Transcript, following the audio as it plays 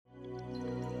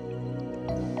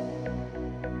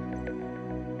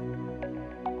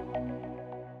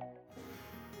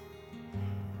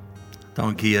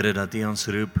Dankie Here dat U ons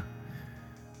roep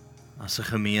as 'n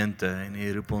gemeente en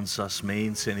U roep ons as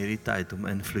mense in hierdie tyd om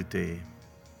invloed te hê.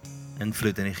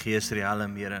 Invloed in die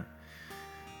geesriem, Here.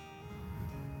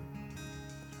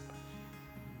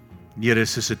 Here,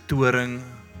 soos 'n toring,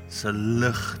 soos 'n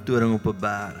ligtoring op 'n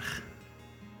berg.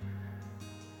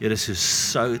 Here,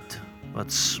 soos sout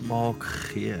wat smaak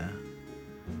gee.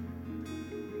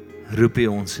 Roep U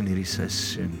ons in hierdie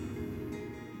seisoen.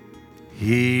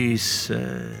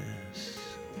 Jesus.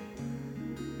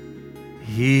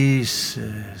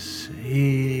 Jesus,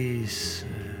 Jesus,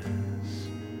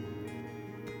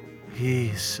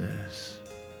 Jesus.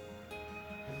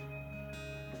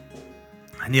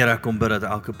 En Here, ek kom bid dat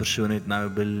elke persoon net nou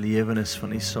 'n belewenis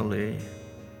van U sal hê.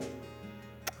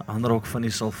 'n Aanraak van U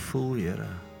sal voel, Here.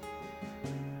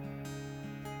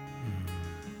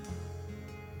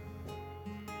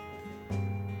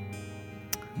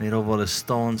 Net of hulle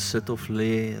staan, sit of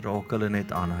lê, raak hulle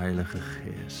net aan, Heilige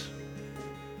Gees.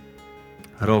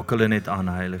 Raak hulle net aan,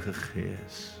 Heilige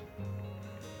Gees.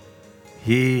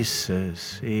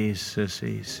 Jesus, Jesus,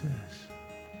 Jesus.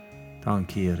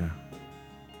 Dankie, Here.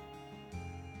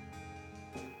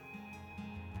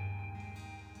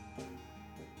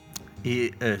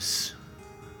 U is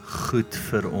goed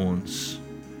vir ons.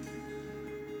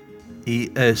 U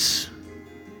is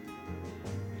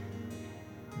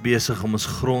besig om ons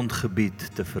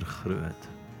grondgebied te vergroot.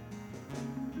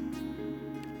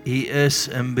 U is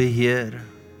in beheer.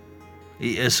 U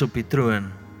is op die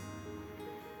troon.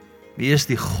 U is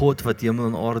die God wat hemel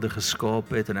en aarde geskaap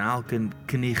het en elke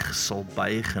knie sal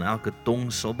buig en elke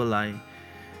tong sal bely.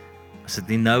 As dit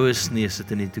nie nou is nie, is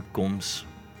dit in die toekoms.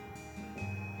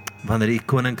 Wanneer U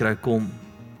koninkryk kom.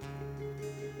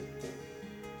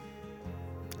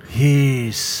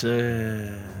 Jesus,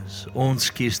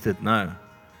 ons kies dit nou.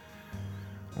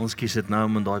 Ons kies dit nou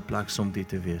om in daai plek saam met U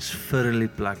te wees. Vul die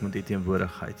plek met U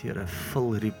teenwoordigheid, Here.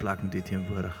 Vul hierdie plek met U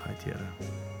teenwoordigheid, Here.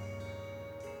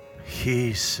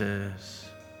 Jesus.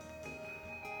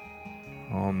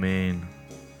 Amen.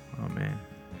 Amen.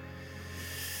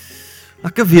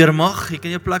 Lekker weermag, jy kan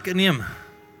jou plek inneem.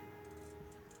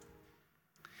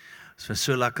 Het was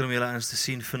so lekker om julle eens te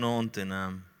sien vanaand en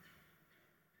ek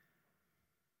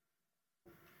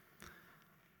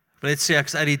wil net sê, ek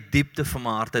is uit die diepte van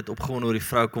my hart uit opgewonde oor die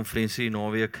vroukonferensie die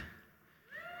naweek.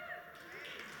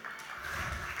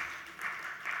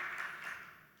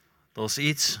 Daar's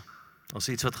iets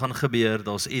wat gaan gebeur,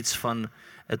 daar's iets van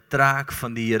 'n trek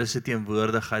van die Here se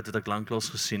teenwoordigheid wat ek lanklaas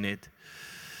gesien het.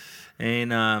 En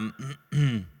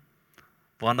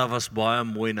Wanda was baie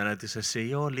mooi en toe sy sê,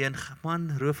 ja Leen,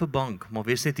 man, roof 'n bank, maar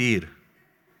wees net hier.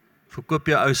 Verkoop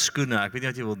jou ou skoene, ek weet nie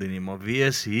wat jy wil doen nie, maar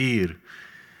wees hier.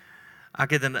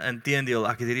 Ek het inteendeel,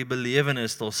 ek het hierdie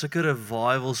belewenis, daar sulke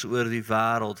revivals oor die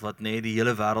wêreld, wat net die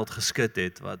hele wêreld geskit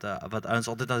het, wat ouens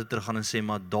altyd na toe terug gaan en sê,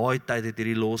 maar daai tyd het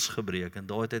hierdie losgebreek, en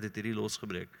daai tyd het hierdie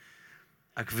losgebreek.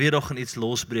 Ek weet daar gaan iets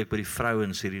losbreek by die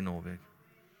vrouens hierdie naweek.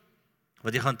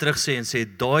 Wat jy gaan terug sê en sê,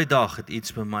 daai dag het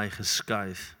iets by my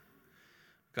geskuif.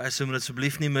 Guys, so moet dit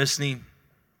asseblief nie mis nie.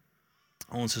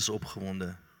 Ons is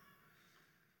opgewonde.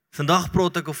 Vanaand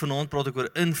praat ek oor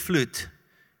invloed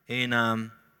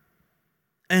en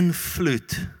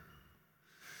invloed.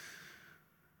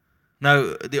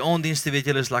 Nou, die aanddienste weet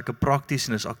julle is lekker prakties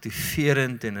en is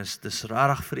aktiverend en dis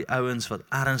regtig vir die ouens wat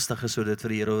ernstig is oor dit vir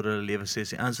die Here oor hulle lewe sê.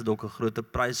 Die ouens wat dalk 'n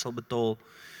groot prys sal betaal.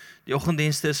 Die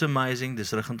oggenddienste is amazing,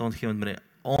 dis rigtend aangewend, maar die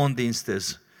aanddienste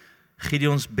is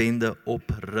Gideons bende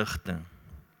oprigting.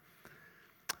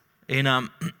 En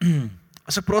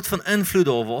as ek praat van invloed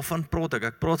daar, waarvan praat ek?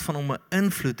 Ek praat van om 'n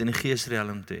invloed in die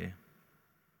geesriem te hê.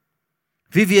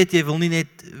 Wie weet, wie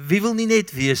wil nie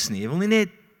net wees nie, jy wil nie net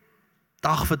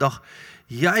dag vir dag,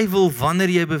 jy wil wanneer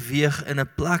jy beweeg in 'n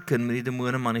plek en met die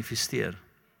demone manifesteer.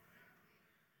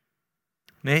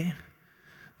 Nee?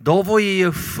 Daar waar jy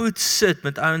jou voet sit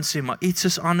met ouens sê, maar iets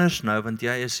is anders nou, want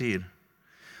jy is hier.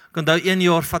 Ek onthou 1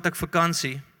 jaar vat ek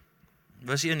vakansie,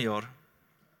 was 1 jaar.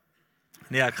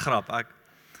 Nee, ek grap,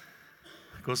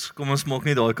 kom ons maak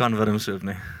nie daai kan wurms oop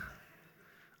nie.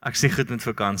 Ek is nie goed met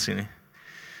vakansie nie.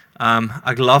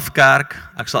 Ek love kerk,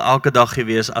 ek sal elke dag hier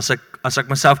wees, as ek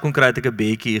myself kon kry, het ek 'n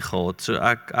bietjie hier gehad, so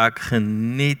ek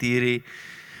geniet hierdie,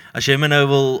 as jy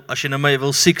my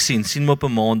wil siek sien my op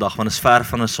 'n maandag, want is ver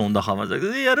van 'n Sondag af, want ek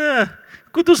sê, Here,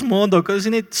 goed ons maandag, is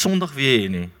nie net Sondag weer hier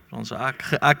nie, so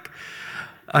ek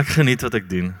geniet wat ek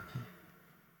doen.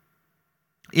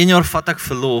 1 jaar vat ek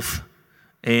verlof,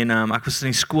 en ek was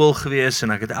in die skool gewees,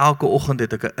 en ek het elke oggend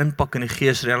 'n inpak in die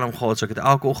geesriem gehad, so ek het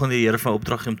elke oggend die Here vir my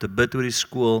opdrag om te bid oor die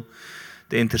skool,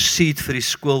 te intercede vir die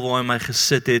skool waar hy my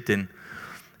gesit het, en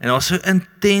En daar was so 'n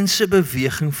intense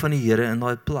beweging van die Here in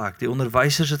daai plek. Die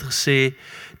onderwysers het gesê,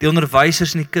 die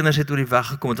onderwysers en die kinders het oor die weg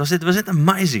gekom. Dit was net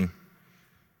amazing.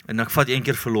 En ek vat een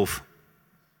keer verlof.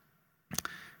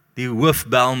 Die hoof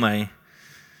bel my.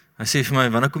 Hy sê vir my,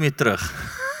 wanneer kom jy terug?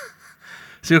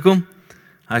 Sê hoekom?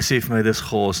 Hy sê vir my, dis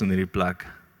chaos in hierdie plek.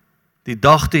 Die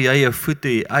dag toe jy jou voete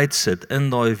hier uitsit in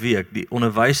daai week, die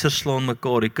onderwysers slaan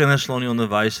mekaar, die kinders slaan die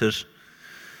onderwysers.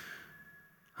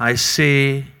 Hy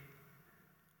sê,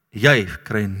 jy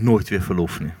kry nooit weer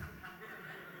verlof nie.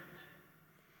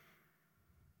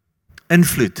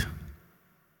 Invloed.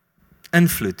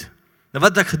 Nou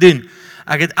wat het ek gedoen?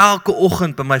 Ek het elke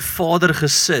oggend by my Vader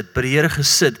gesit, by die Here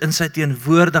gesit, in sy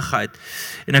teenwoordigheid,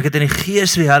 en ek het in die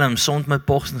geesriem saam met my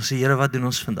pogs en gesê, Here, wat doen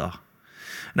ons vandag?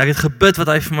 En ek het gebid wat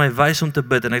hy vir my wys om te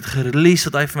bid, en ek het gerelease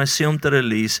wat hy vir my sê om te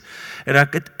release, en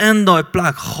ek het in daai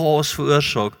plek chaos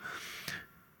veroorsaak.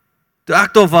 Toe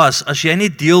ek daar was, as jy nie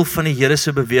deel van die Here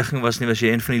se beweging was nie, was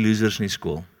jy een van die losers in die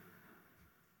skool.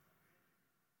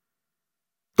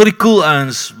 Tot die cool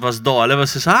ouens was daar, hulle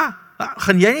was soos,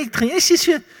 gaan jy sies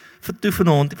weer vertoe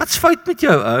vanaand, wat's fout met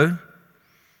jou, ou?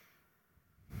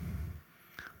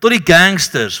 Tot die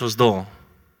gangsters was daar.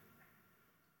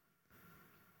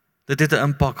 Dit het 'n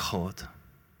impak gehad.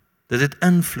 Dit het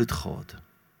invloed gehad.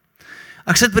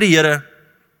 Ek sit by die Here,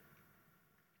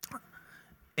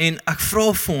 en ek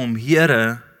vra vir hom,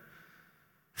 Here,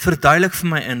 verduidelik vir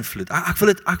my invloed. Ek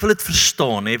wil dit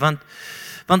verstaan,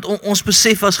 want ons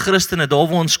besef as Christene, daar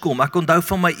waar ons kom, ek onthou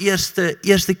van my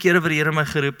eerste keer wat die Here my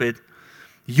geroep het,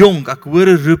 jong, ek hoor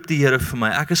roep die Here vir my,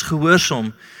 ek is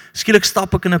gehoorsaam, skielik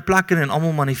stap ek in 'n plek in en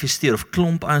almal manifesteer, of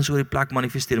klomp ouens oor die plek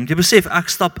manifesteer, moet jy besef, ek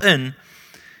stap in,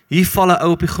 hier val 'n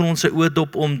ou op die grond sy oë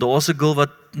dop om, daar's 'n girl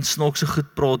wat snaakse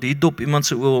goed praat, hier dop iemand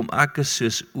sy oë om, ek is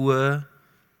soos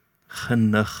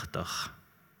genigtig.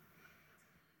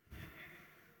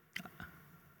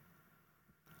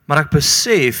 Maar ek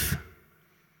besef,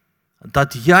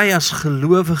 dat jy as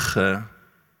gelowige,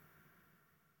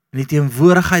 in die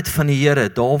teenwoordigheid van die Here,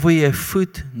 daar waar jy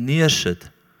voet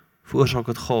neersit, veroorsaak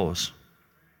dit chaos.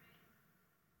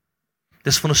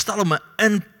 Dis veronderstel om 'n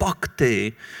impak te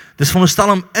hê, dis veronderstel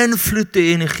om invloed te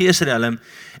hê in die geesriem,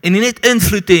 en nie net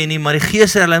invloed te hê nie, maar die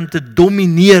geesriem te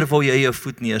domineer waar jy jou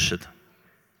voet neersit.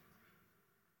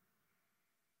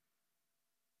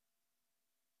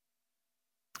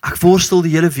 Ek worstel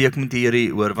die hele week met die Here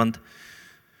hieroor, want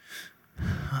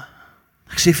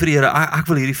ek sê vir die Here, ek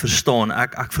wil hierdie verstaan,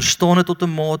 ek verstaan dit tot 'n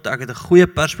mate, ek het 'n goeie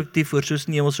perspektief oor soos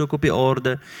in die hemel, so ook op die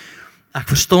aarde, ek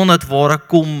verstaan dat waar ek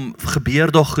kom,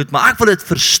 gebeur daar goed, maar ek wil dit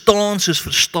verstaan,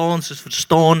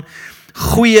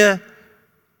 goeie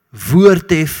woord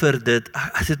hê vir dit,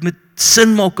 dit moet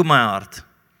sin maak in my hart,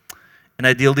 en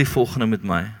hy deel die volgende met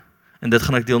my, en dit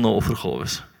gaan ek deel na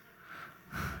offergawes.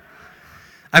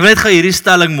 Ek wil net gou hierdie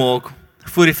stelling maak,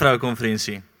 voor die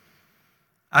vrouekonferensie.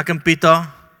 Ek en Pieter,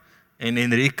 en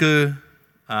Enrico,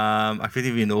 ek weet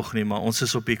nie wie nog nie, maar ons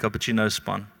is op die cappuccino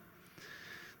span.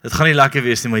 Dit gaan nie lekker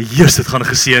wees nie, maar Jesus, dit gaan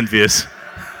geseënd wees.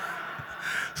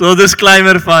 So 'n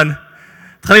disclaimer van,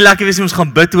 dit gaan nie lekker wees nie, ons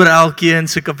gaan bid oor elkeen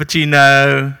se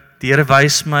cappuccino, die Here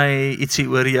wys my ietsie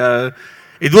oor jou,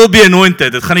 it will be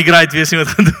anointed, dit gaan nie great wees nie, wat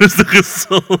gaan doen is te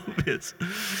gesond wees.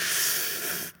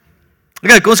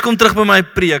 Ok, ons kom terug by my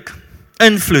preek,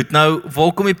 invloed, nou,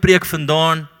 waar kom die preek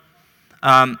vandaan?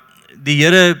 Die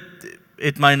Here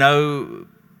het my nou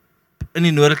in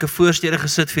die noordelike voorstede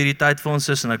gesit vir die tyd vir ons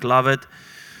is, en ek love it,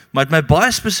 maar het my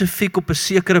baie spesifiek op 'n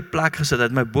sekere plek gesit,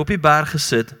 het my bo op die berg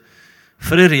gesit,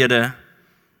 vir 'n rede,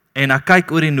 en ek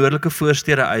kyk oor die noordelike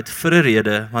voorstede uit, vir 'n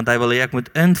rede, want hy wil hê ek moet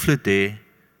invloed hê,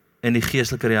 in die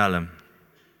geestelike riem.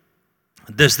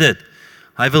 Dis dit,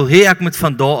 hy wil hê ek moet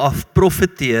van daar af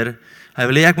profeteer, hy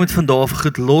wil hê ek moet van daar af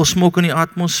goed losmaak in die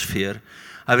atmosfeer,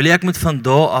 hy wil hê ek moet van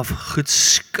daar af goed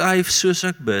skuif soos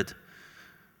ek bid.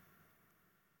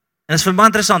 En dit is baie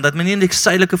interessant, dat my nie in die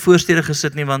suidelike voorstede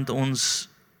gesit nie, want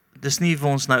dis nie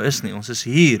waar ons nou is nie, ons is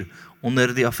hier,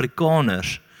 onder die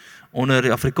Afrikaners, onder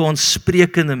die Afrikaans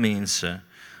sprekende mense.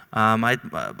 Hy het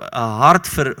 'n hart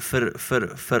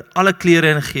vir alle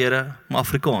kleure en geure, maar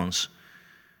Afrikaans.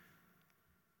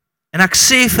 En ek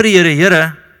sê vir die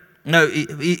Here, nou,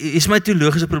 hier is my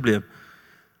teologiese probleem,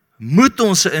 moet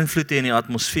ons 'n invloed hê in die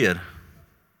atmosfeer?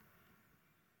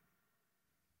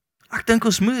 Ek dink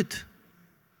ons moet.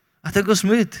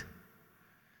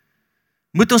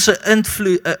 Moet ons 'n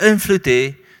invloed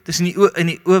hê tussen in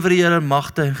die owerhede,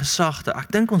 magte en gesagte?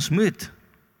 Ek dink ons moet.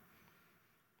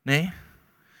 Nee?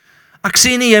 Ek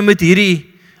sê nie jy moet hierdie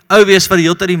ou wees wat die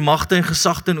hele tyd die magte en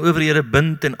gesagte en owerhede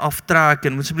bind en aftrek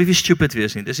en moet asseblief nie stupid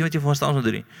wees nie. Dis nie wat jy vir ons staan moet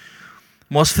doen nie.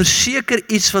 Maar as verseker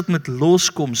iets wat moet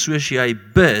loskom soos jy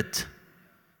bid,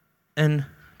 in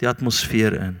die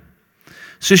atmosfeer in.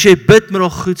 Soos jy bid moet al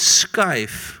goed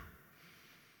skuif.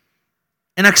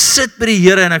 En ek sit by die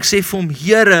Here en ek sê vir hom,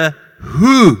 Here,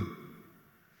 hoe?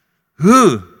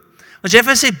 Want jy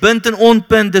vir sê bind en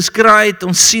ontbind, dis great,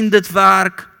 ons sien dit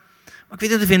werk. Maar ek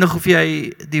weet nie of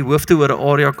jy die hoofde oor 'n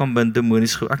area kan bind,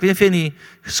 demonies goed. Ek weet nie of jy in die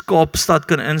Kaapstad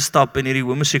kan instap en hierdie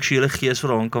homoseksuele gees vir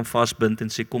haar kan vasbind en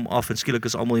sê kom af en skielik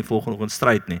is almal die volgende oggend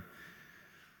stryd nie.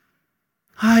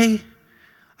 Hi,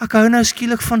 ek hou nou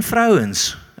skielik van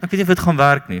vrouens. Ek weet nie of dit gaan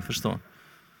werk nie, verstaan?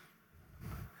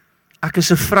 Ek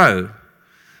is 'n vrou.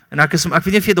 En ek weet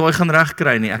nie of jy daai gaan reg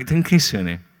kry nie. Ek dink nie so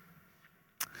nie.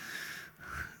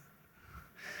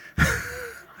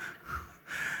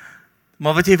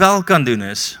 Maar wat jy wel kan doen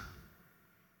is,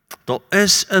 daar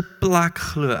is 'n plek,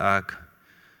 glo ek,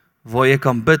 waar jy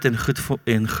kan bid en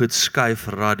goed skuif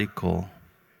radikaal.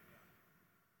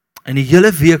 En die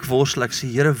hele week worstel ek sê,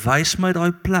 Here, wys my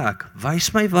daai plek,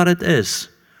 wys my wat dit is.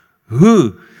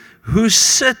 Hoe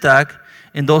sit ek,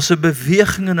 en daar's 'n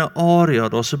beweging in 'n area,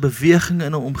 daar's 'n beweging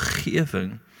in 'n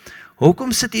omgewing.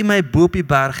 Hoekom sit jy my bo op die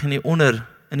berg en nie onder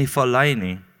in die vallei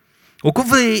nie? Hoekom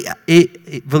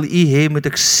wil u hê moet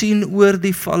ek sien oor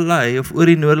die vallei of oor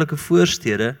die noordelike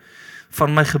voorstede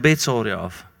van my gebedsarea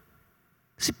af?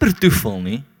 Dis nie per toeval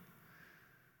nie.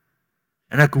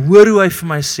 En ek hoor hoe hy vir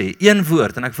my sê, een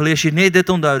woord, en ek wil as jy net dit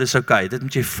onthou, dis okay, dit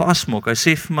moet jy vasmaak. Hy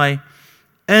sê vir my,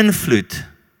 invloed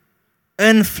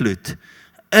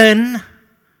in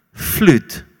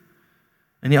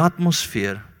die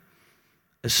atmosfeer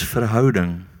is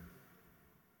verhouding.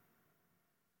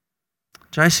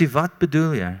 Jy sê, wat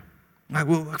bedoel jy? Ek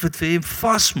wil vir hom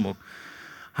vasmaak.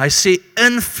 Hy sê,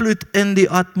 invloed in die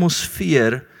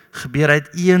atmosfeer gebeur uit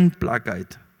een plek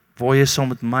uit, waar jy saam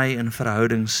met my in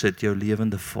verhouding sit, jou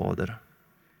lewende Vader,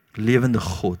 lewende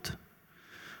God.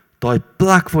 Daai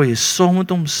plek waar jy saam met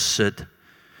hom sit,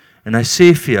 en hy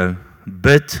sê vir jou,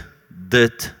 bid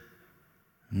dit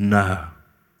nou.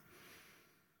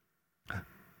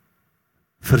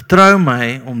 Vertrou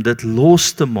my om dit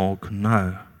los te maak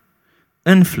nou.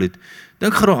 Invloed.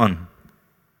 Dink gou aan.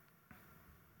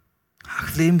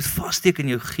 Ek wil hom vassteek in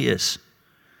jou gees.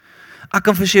 Ek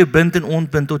kan vir jou bind en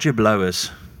ontbind tot jy blou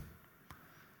is.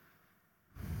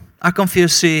 Ek kan vir jou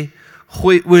sê,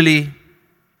 gooi olie,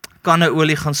 kanne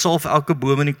olie, gaan salf elke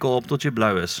boom in die Kaap tot jy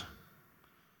blou is.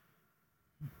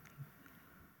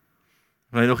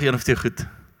 Maar nog een of twee goed.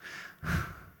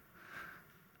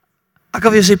 Ek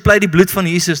kan vir jou sê, pleit die bloed van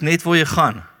Jesus net waar jy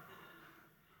gaan.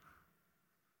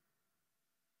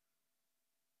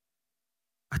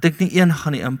 Ek dink nie een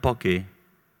gaan die impak hê.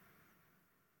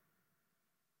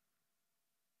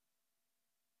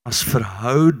 As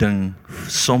verhouding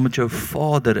saam met jou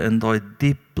Vader in daai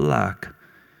diep plek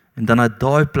en dan uit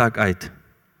daai plek uit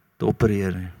te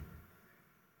opereer nie.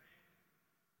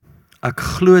 Ek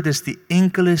glo dis die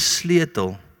enkele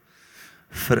sleutel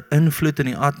vir invloed in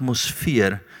die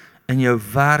atmosfeer in jou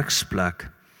werksplek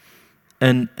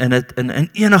in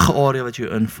enige area wat jy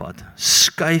invat.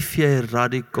 Skuif jy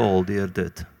radikaal deur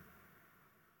dit.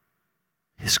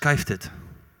 Jy skuif dit.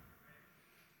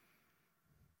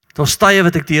 Daar's tye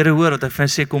wat ek die Here hoor, wat hy vir my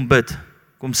sê, kom bid,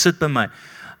 kom sit by my.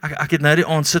 Ek het nou die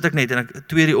aand sit ek net, en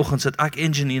 2 die oggend sit ek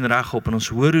engineer regop, en ons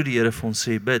hoor hoe die Here vir ons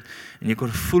sê, bid, en jy kon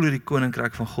voel hoe die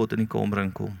koninkryk van God in die kamer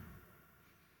inkom.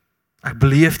 Ek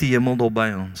beleef die hemel daar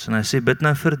by ons, en hy sê, bid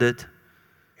nou vir dit,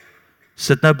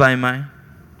 sit nou by my.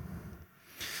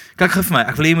 Kyk vir my,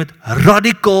 ek wil jy moet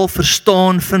radikaal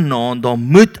verstaan vanaand, daar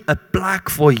moet 'n plek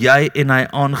waar jy en hy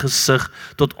aangesig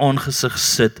tot aangesig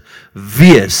sit,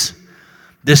 wees.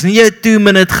 Dis nie jou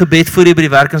 2-minute gebed voor jy by die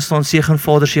werk kan staan, seën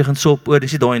Vader, seën sop oor,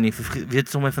 dis nie daai nie, weet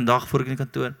jy my vandag voor ek in die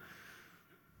kantoor.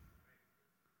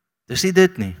 Dis nie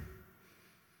dit nie.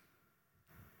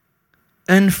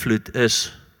 Invloed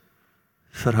is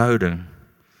verhouding.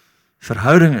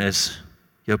 Verhouding is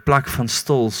jou plek van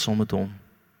stil saam met hom.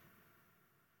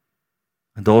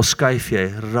 En daar skuif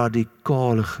jy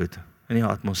radikale goed in die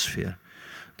atmosfeer.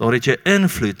 Daar het jy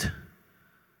invloed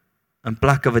in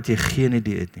plekke wat jy geen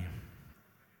idee het nie.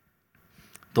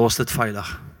 Daar is dit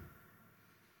veilig.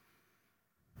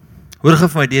 Hoor gou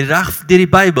vir my, deur die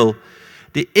Bybel,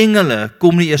 die engele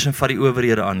kom nie eers en vat die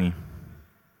owerhede aan nie.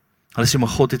 Hulle sê,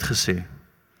 maar God het gesê.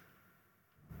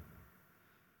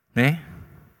 Nee?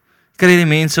 Kry die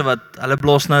mense wat, hulle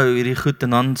blaas nou hierdie goed en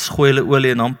dan gooi hulle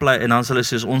olie en dan hulle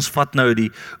sê, ons vat nou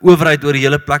die owerheid oor die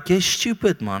hele plek. Jy is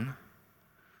stupid, man.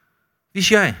 Wie is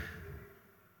jy?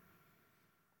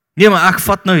 Nee, maar ek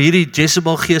vat nou hierdie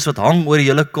Jezebel gees wat hang oor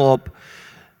die hele Kaap.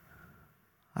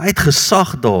 Hy het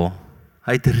gesag daar.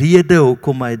 Hy het rede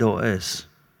hoekom hy daar is.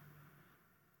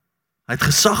 Hy het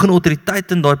gesag en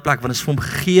autoriteit in daai plek, want dit is vir hom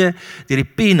gegee deur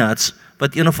die peanuts,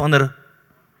 wat een of ander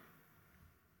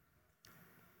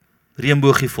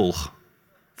reënboogie volg,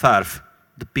 verf,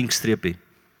 die pink streepie.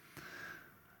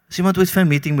 As iemand ooit vir 'n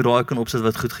meeting met daai kan opsit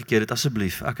wat goedgekeur het,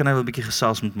 asseblief, ek en hy wil 'n bietjie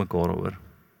gesels met mekaar daaroor.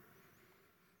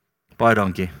 Baie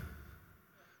dankie.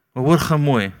 Maar hoor gou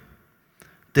mooi,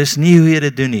 dis nie hoe jy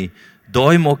dit doen nie.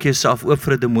 Daai maak jouself oop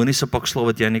vir 'n demoniese pak slaag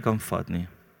wat jy nie kan vat nie.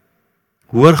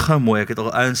 Hoor gou mooi, ek het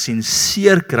al ouens sien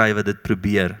seer kry wat dit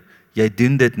probeer. Jy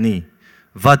doen dit nie.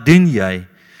 Wat doen jy?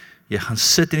 Jy gaan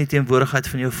sit in die teenwoordigheid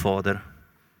van jou Vader,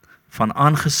 van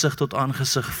aangesig tot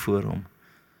aangesig voor hom.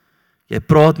 Jy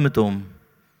praat met hom,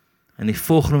 en die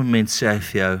volgende moment sê hy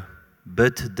vir jou,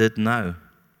 bid dit nou.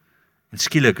 En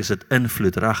skielik is dit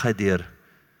invloed reguit deur.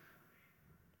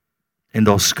 En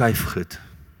daar skuif goed.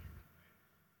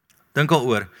 Dink al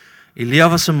oor, Elia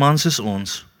was 'n man soos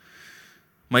ons,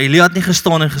 maar Elia het nie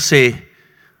gestaan en gesê,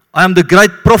 I am the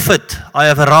great prophet, I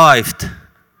have arrived.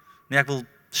 Nee, ek wil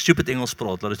stupid Engels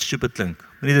praat, laat dit stupid klink.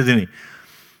 Nie dit doen nie.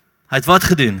 Hy het wat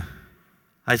gedoen?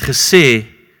 Hy het gesê,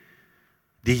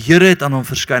 die Here het aan hom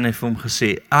verskyn en vir hom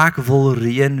gesê, ek wil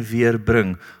reën weer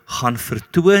bring, gaan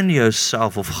vertoon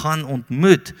jouself of gaan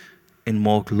ontmoet en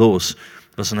maak los.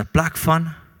 Dit was in 'n plek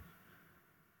van,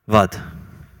 wat?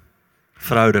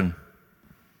 Verhouding.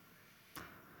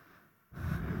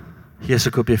 Jesus,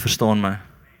 ek hoop jy verstaan my.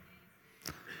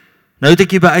 Nou het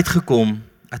ek hierby uitgekom,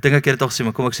 ek dink ek het dit al gesê,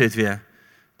 maar kom ek sê dit weer.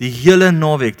 Die hele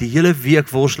naweek, die hele week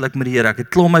worstel ek met die Here. Ek het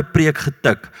klaar my preek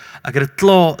getik. Ek het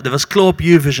dit was klaar op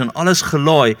YouVision, alles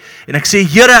gelaai. En ek sê,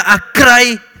 Here, ek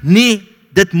kry nie,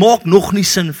 dit maak nog nie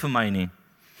sin vir my nie.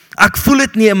 Ek voel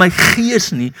dit nie in my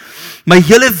gees nie. My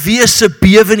hele wese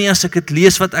bewe nie as ek dit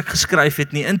lees wat ek geskryf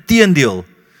het nie. Inteendeel.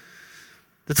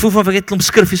 Dit voel van ek het klomp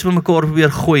skriffies by mekaar probeer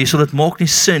gooi, so dit maak nie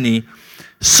sin nie.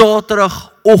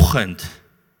 Saterdagoggend,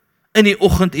 in die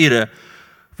oggendure,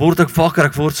 word ek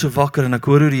word so wakker en ek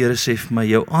hoor hoe die Here sê vir my,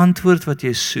 jou antwoord wat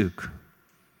jy soek,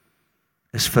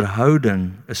 is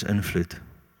verhouding, is invloed.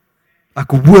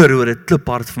 Ek hoor hoe dit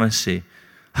kliphard vir my sê.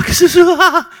 Ek is so,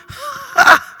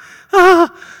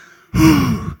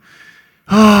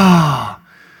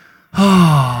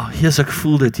 Jesus, ek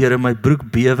voel dit, Here, my broek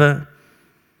bewe,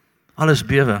 alles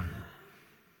bewe.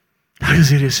 Ek is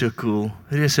hier so cool,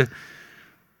 hier is so,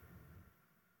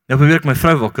 nou probeer ek my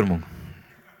vrou wakker maak.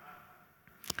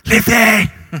 Liefie!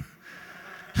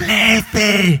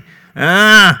 Liefie!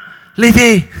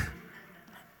 Liefie!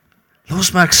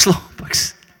 Los my, ek slaap.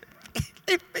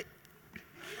 Liefie!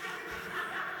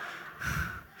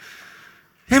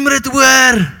 Jy moet dit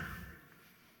hoor!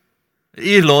 'n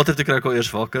uur later toe kry ek al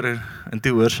eers wakker en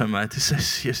toe hoor sy my. Toe sê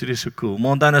sy, Jesus, dit is so cool.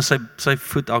 Maar dan is sy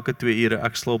voet elke 2 ure,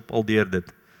 ek slaap al deur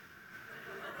dit.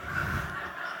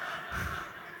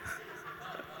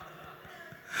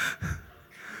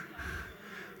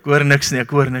 Ek hoor niks nie.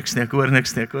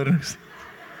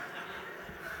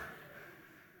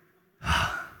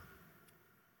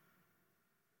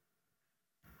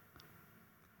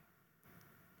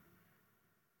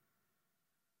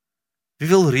 Wie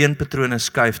wil reënpatrone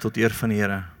skuif tot eer van die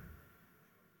Here?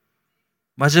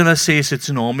 Maar as hulle sê, is dit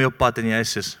tsunami op pad en jy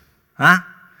sê,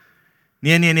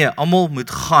 Nee, almal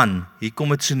moet gaan. Hier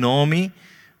kom 'n tsunami.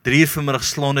 3 uur vanmiddag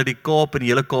slaan dit die Kaap en die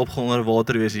hele Kaap gaan onder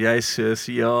water wees. Jy sê,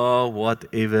 ja,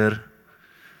 whatever.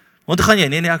 Want toe gaan jy?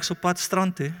 Nee, ek is op pad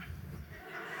strand toe.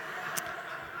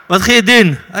 Wat gaan jy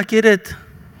doen? Ek weet dit.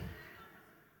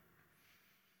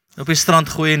 Op die strand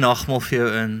gooi jy nagmaal vir jou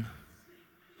in.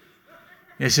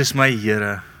 Jy sê, my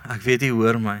Here, ek weet jy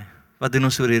hoor my. Wat doen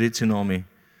ons oor hierdie tsunami?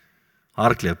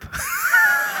 Hardloop.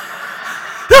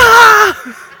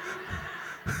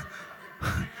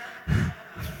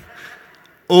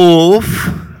 Of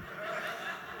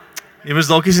jy moes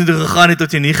dalk eens toe gegaan het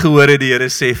tot jy nie gehoor het die Here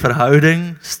sê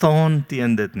verhouding staan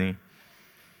teen dit nie.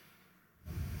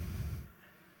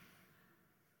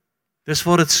 Dis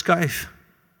waar dit skuif.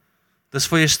 Dis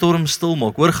waar jy storm stil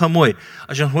maak. Hoor gou mooi.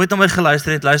 As jy nog nooit na my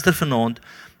geluister het, luister vanaand.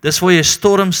 Dis waar jy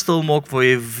storm stil maak, waar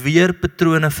jy weer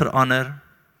patrone verander.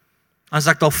 As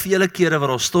ek al vele kere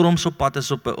waar daar storms op pad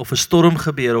is of 'n storm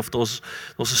gebeur of daar's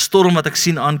 'n storm wat ek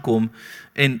sien aankom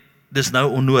en dis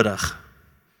nou onnodig.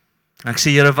 Ek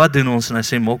sê, Here, wat doen ons? En hy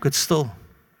sê, maak dit stil.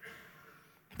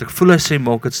 Ek voel hy sê,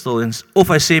 maak dit stil. En, of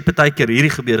hy sê, partykeer,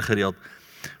 hierdie gebeur gereeld,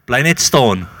 bly net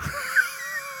staan.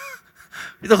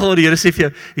 Weet jy al, die Here sê vir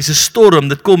jou, hier's 'n storm,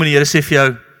 dit kom en die Here sê vir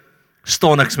jou,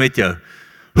 staan ek's met jou.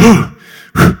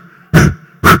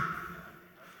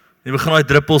 Jy begin daai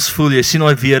druppels voel, jy sien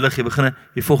daai weerlig,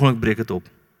 jy volgende breek dit op.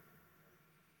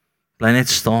 Bly net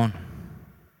staan.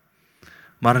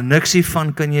 Maar niks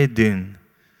hiervan kan jy doen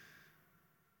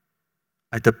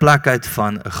uit 'n plek uit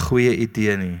van 'n goeie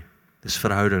idee nie. Dis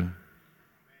verhouding.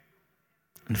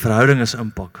 En verhouding is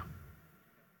impak.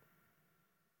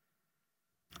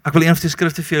 Ek wil een van die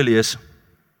skrifte vir jou lees.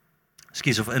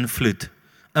 Ekskuus, of invloed.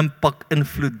 Impak,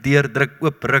 invloed, deurdruk,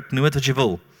 oopruk, noem dit wat jy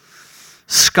wil.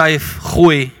 Skuif,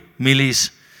 gooi,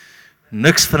 milies,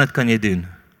 niks van dit kan jy doen.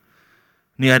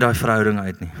 Nie uit daai verhouding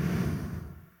uit nie.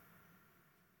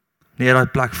 Nie uit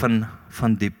daai plek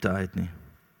van diepte uit nie.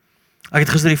 Ek het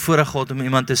gister die voorreg gehad om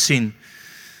iemand te sien.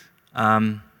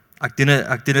 Ek doen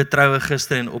 'n troue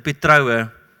gister en op die troue,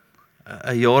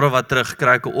 'n jare wat terug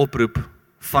kry ek 'n oproep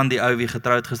van die ou wie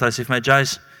getroud gister. Hy sê vir my,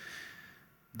 Jace,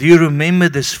 do you remember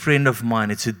this friend of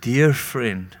mine? It's a dear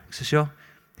friend. Ek sê, ja,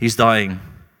 he's dying.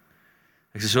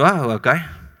 Ek sê, wow, okay.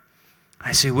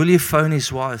 Hy sê, will you phone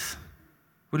his wife?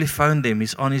 Will you phone them?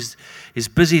 He's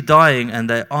busy dying and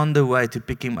they're on the way to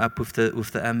pick him up with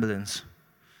the ambulance.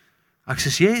 Ek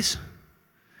sê, yes.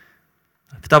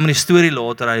 Vertel my die storie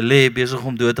later, hy lê besig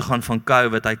om dood te gaan van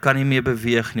COVID, hy kan nie meer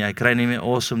beweeg nie, hy kry nie meer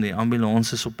asem nie,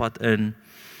 ambulans is op pad in.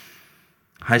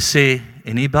 Hy sê,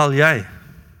 en hier bel jy.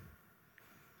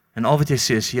 En al wat jy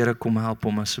sê is, Here, kom help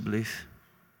hom asseblief.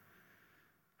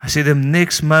 I said, the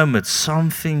next moment,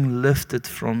 something lifted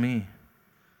from me.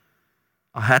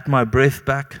 I had my breath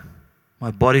back,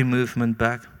 my body movement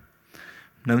back.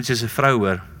 Nou moet jy sy vrou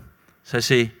hoor. Sy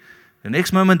sê, the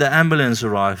next moment the ambulance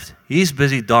arrived, he's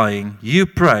busy dying, you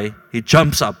pray, he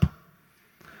jumps up.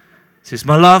 He says,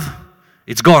 my love,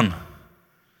 it's gone.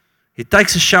 He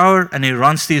takes a shower and he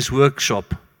runs to his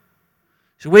workshop.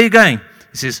 So where are you going?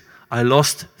 He says, I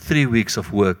lost 3 weeks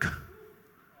of work.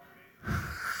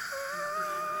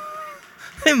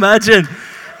 Imagine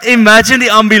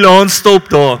die ambulance stop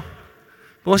daar.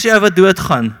 Waar is jy wat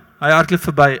doodgaan? Hy hardloop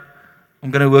verby.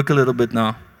 I'm gonna work a little bit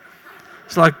now.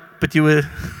 It's like, but you were...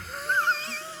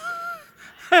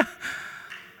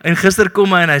 En gister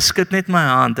kom hy en hy skud net my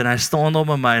hand en hy staan daar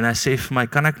by my en hy sê vir my,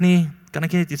 kan ek nie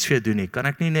net iets vir jou doen nie? Kan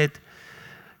ek net,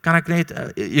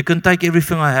 you can take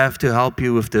everything I have to help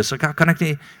you with this. Kan ek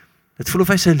nie, dit voel of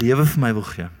hy sy lewe vir my wil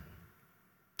gee.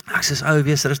 Ek sê, ou,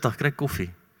 wees rustig, kry koffie.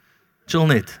 Chill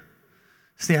net.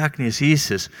 Dis nie ek nie, is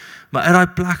Jesus. Maar uit daai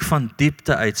plek van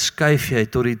diepte uit, skuif jy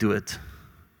tot die dood.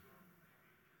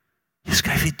 Jy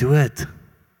skuif die dood.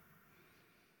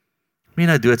 Moet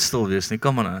nou doodstil wees nie,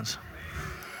 kom aan ons.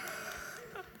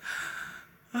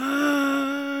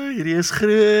 Hierdie is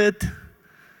groot.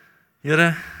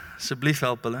 Here, asseblief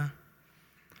help hulle.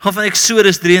 Gaan van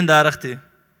Exodus 33 toe.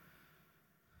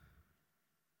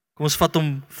 Kom ons vat hom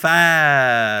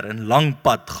ver en lang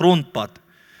pad, grondpad.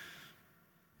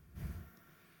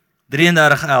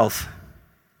 33:11.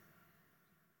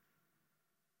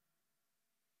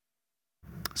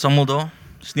 Samuel daar,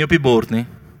 is nie op die bord nie.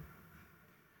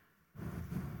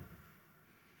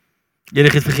 Jy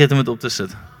het vergeet om dit op te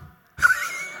sit.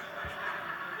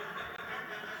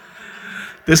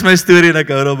 Dis my storie en ek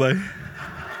hou daarby.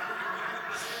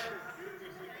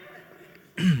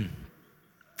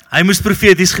 Hy moes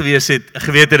profeties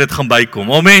geweet het dit gaan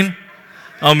bykom. Amen.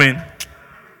 Amen.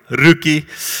 Rookie.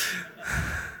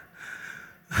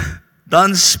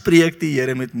 Dan spreek die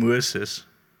Here met Moses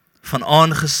van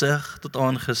aangesig tot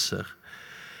aangesig.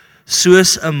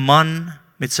 Soos 'n man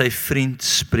met sy vriend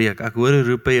spreek. Ek hoor hoe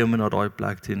roep hy hom na daai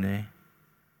plek toe, nê.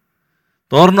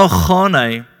 Daarna gaan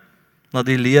hy na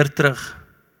die leer terug,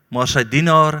 maar sy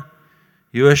dienaar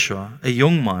Joshua, 'n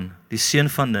jong man, die seun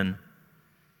van Nun,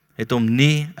 het hom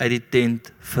nie uit die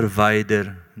tent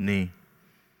verwyder nie.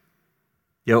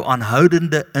 Jou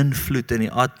aanhoudende invloed in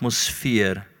die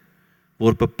atmosfeer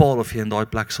word bepaal of jy in daai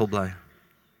plek sal bly.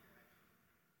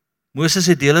 Moses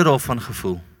het dele daarvan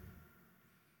gevoel.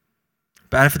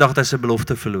 Op 'n dag het hy sy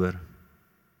belofte verloor.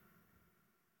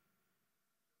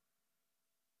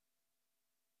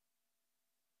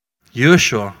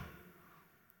 Joshua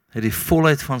het die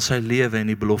volheid van sy lewe en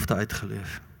die belofte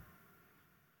uitgeleef.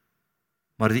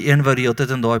 Maar die een wat die hele tyd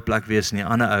in daai plek wees, nie, 'n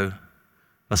ander ou,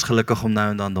 was gelukkig om nou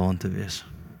en dan daarin te wees.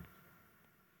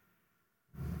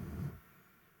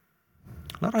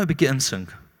 Laat hy 'n bietjie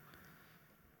insink.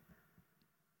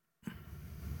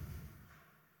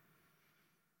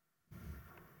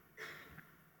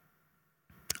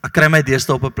 Ek kry my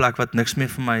deesdae op 'n plek wat niks meer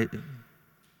vir my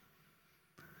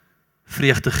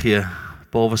vreugde gee,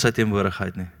 behalwe sy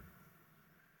teenwoordigheid nie.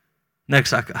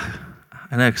 Niks. Ek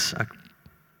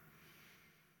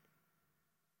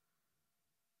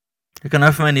kan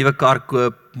nou vir my 'n nuwe kar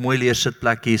koop, mooi leer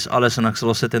sitplekkies, alles, en ek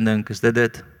sal sit en dink, is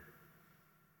dit?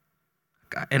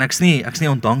 En ek's nie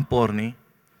ondankbaar nie.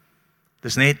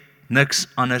 Dis net niks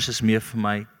anders is meer vir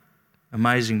my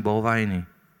amazing behalwe hy nie.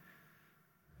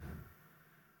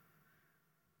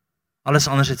 Alles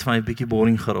anders het vir my 'n bietjie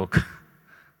boring geraak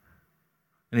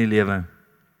in die lewe.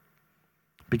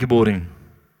 Bietjie boring.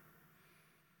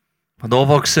 Maar daar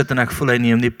waar ek sit en ek voel hy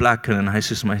neem die plek in en hy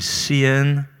soos my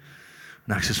seun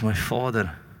en ek soos my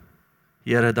Vader.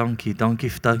 Here, dankie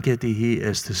dat U hier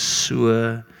is. Dit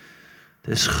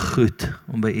is goed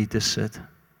om by U te sit.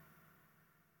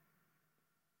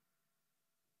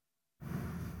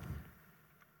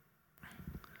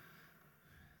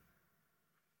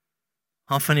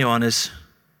 Hand van Johannes.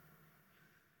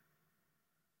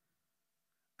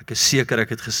 Ek is seker ek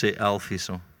het gesê 11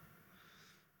 hierso.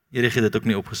 Erik het dit ook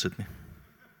nie opgesit nie.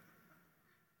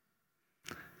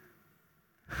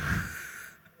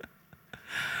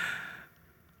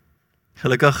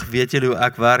 Gelukkig weet julle hoe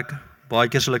ek werk. Baie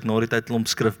keer sal ek na die tyd klomp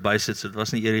skrif bysit, so dit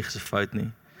was nie Erik se fout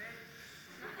nie.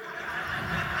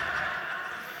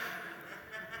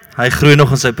 Hy groei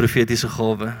nog in sy profetiese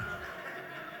gawe.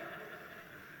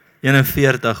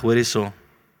 41, hoor hierso.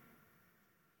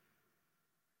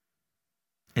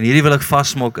 En hierdie wil ek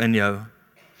vasmaak in jou.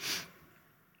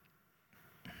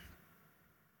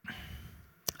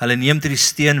 Hulle neem toe die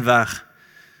steen weg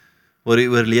waar die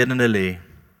oorledene lê.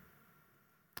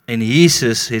 En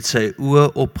Jesus het sy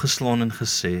oë opgeslaan en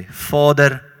gesê,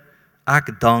 Vader,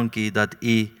 ek dank U dat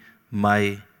U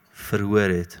my verhoor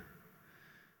het.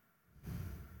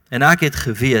 En ek het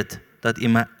geweet dat U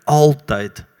my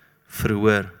altyd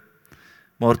verhoor.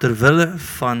 Maar terwille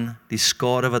van die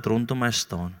skare wat rondom my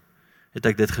staan, het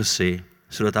ek dit gesê,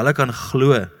 sodat hulle kan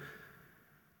glo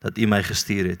dat U my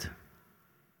gestuur het.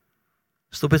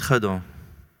 Stop dit gou daar.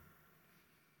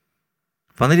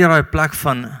 Wanneer jy daai plek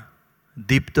van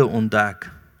diepte ontdek,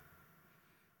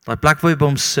 daai plek waar jy by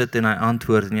hom sit en hy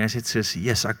antwoord en jy sê soos,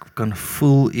 yes, ek kan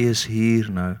voel U is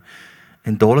hier nou,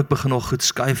 en dadelik begin nog goed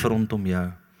skuif rondom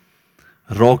jou,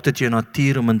 raak dit jou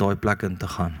natuur om in daai plek in te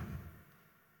gaan.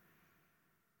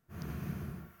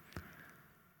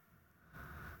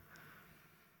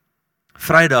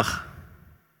 Vrydag,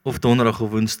 of donderdag of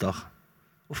woensdag,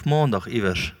 of maandag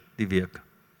iewers die week,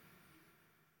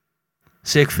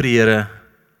 sê ek vir die Here,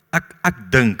 ek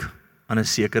dink aan 'n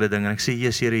sekere ding, en ek sê,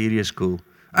 yes Here, hierdie is cool.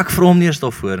 Ek vra hom nie eens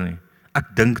daarvoor nie,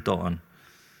 ek dink daaraan.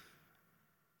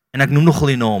 En ek noem nogal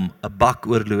die naam, 'n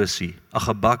bakoorlosie,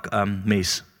 'n bak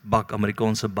mes, bak,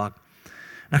 Amerikaanse bak.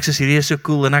 En ek sê, hierdie is so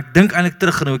cool, en ek dink eintlik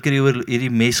terug aan hoe ek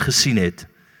hierdie mes gesien het.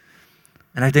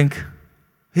 En ek dink,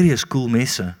 hierdie is cool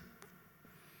messe.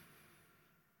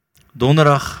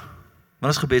 Donderdag,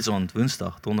 wat is gebedsaand?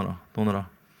 Woensdag, donderdag.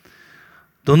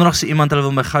 Donderdag sê iemand, hulle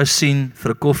wil my gou sien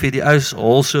vir 'n koffie, die ou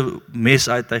haal so mes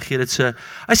uit, hy gee dit so.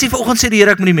 Hy sê vanoggend sê die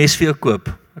Here ek moet die mes vir jou koop.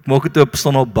 Ek maak dit oop,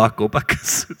 staan op bak op. Ek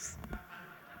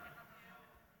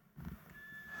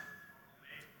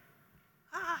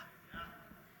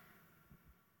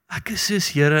is soos,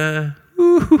 Here,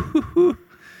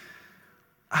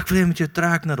 ek wil jy met jou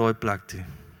trek na daai plek toe.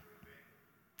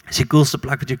 Dis die coolste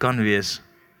plek wat jy kan wees.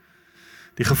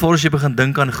 Die gevaar as jy begin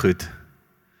dink aan goed,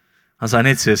 as hy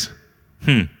net sê,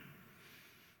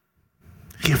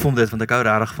 geef hom dit, want ek hou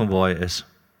regtig van waar hy is.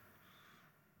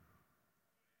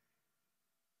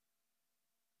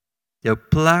 Jou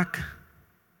plek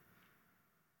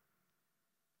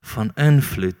van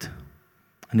invloed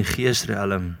in die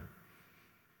geesrealm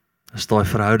is daai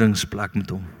verhoudingsplek met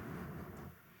hom.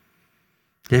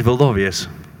 Jy wil daar wees.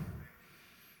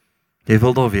 Jy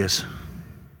wil daar wees.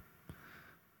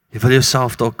 Jy wil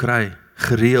jouself daar kry,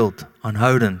 gereeld,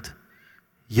 aanhoudend,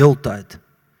 heeltyd.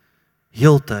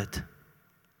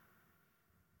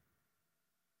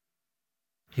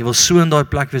 Jy wil so in daai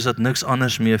plek wees dat niks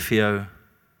anders meer vir jou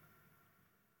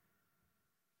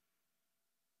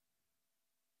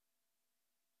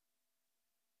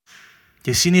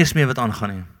jy sien nie eens meer wat aangaan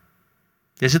nie.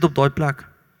 Jy sit op daai plek.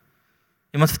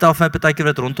 Iemand vertel vir my partykeer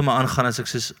wat rondom my aangaan, as ek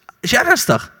sê, is jy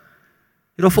ernstig?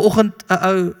 Hier op vanoggend 'n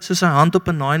ou so sy hand op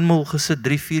 'n 9mm gesit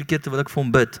 3-4 keer terwyl ek vir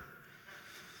hom bid.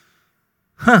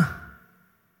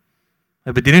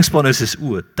 My bedieningsspan is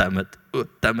damn it,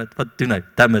 wat doen hy?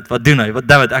 Wat doen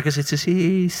hy? Ek is net so,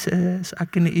 Jesus,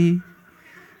 ek en U.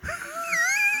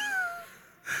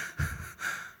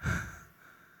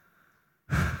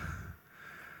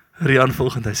 Rian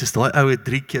volgende, hy sê, daai ou het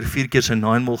 3-4 keer sy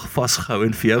 9mm vasgehou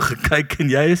en vir jou gekyk, en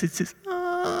jy is net so,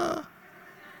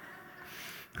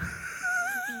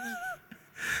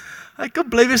 Hy kan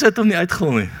bly wees, hy het hom nie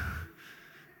uitgehol nie.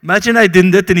 Imagine hy doen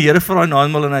dit en die Here vir hy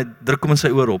 9mm en hy druk hom in sy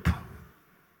oor op.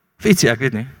 Of ietsie, ek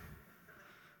weet nie.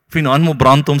 Of die 9mm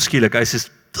brand hom skielik, hy sê,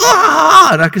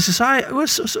 en ek sê,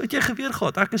 so het jy geweer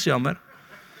gehad, ek is jammer.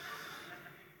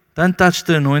 Don't touch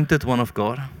the anointed one of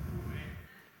God.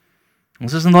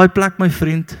 Ons is in daai plek, my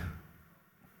vriend.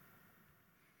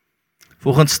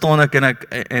 Vanoggend staan ek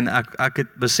en ek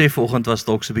het besef vanoggend was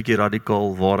dalk so 'n bietjie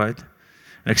radikaal waarheid.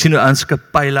 En ek sien hoe ouens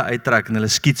pyle uittrek en hulle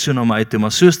skiet so na my uit toe,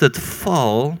 maar soos dit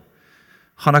val,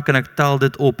 gaan ek en ek tel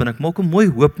dit op en ek maak 'n mooi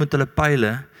hoop met hulle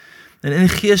pyle. En in die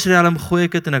geesriem gooi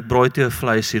ek dit en ek braai toe 'n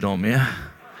vleisie daarmee.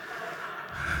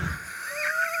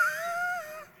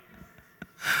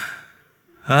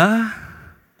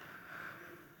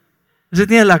 Is dit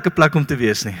nie 'n lekker plek om te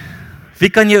wees nie? Wie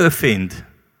kan jou offend?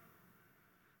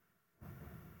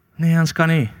 Nee, ons kan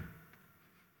nie.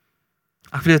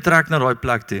 Ek wil jou trek na daai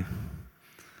plek toe.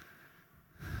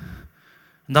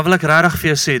 En dan wil ek regtig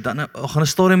vir jou sê, dan gaan 'n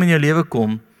stadium in jou lewe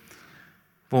kom,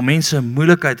 waar mense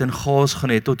moeilikheid en chaos gaan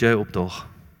hê tot jy opdaag.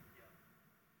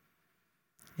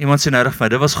 Iemand sê nou reg vir my,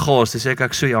 dit was chaos, dis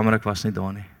ek so jammer ek was nie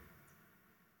daar nie.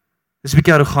 Dis 'n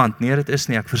bietjie arrogant, nee dit is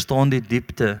nie, ek verstaan die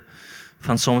diepte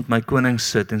van saam met my koning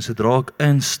sit, en sodra ek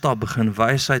instap, begin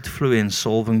wysheid vloei en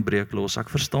salwing breek los, ek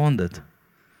verstaan dit.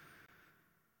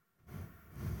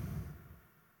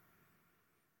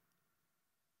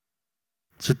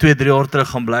 So 2-3 jaar terug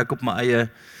gaan bly ek op my eie,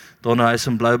 daar na huis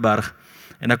in Blouberg,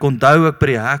 en ek onthou ek by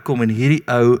die hek kom, en hierdie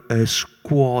ou is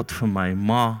kwaad vir my,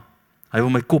 maar hy wil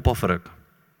my kop afruk.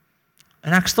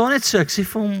 En ek staan net so, ek sê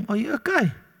vir hom, are you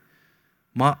okay?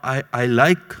 Maar hy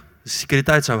lyk,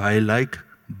 sekuriteitshou, hy lyk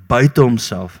buite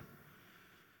homself.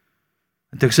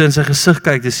 En toe ek so in sy gesig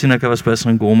kyk, dis sien ek hy was by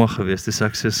Sangoma geweest, dis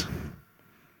ek sê,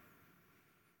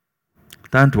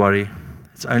 don't worry,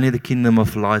 it's only the kingdom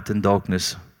of light and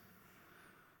darkness.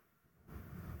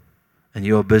 And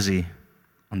you are busy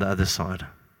on the other side.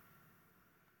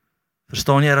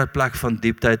 Verstaan jy dat plek van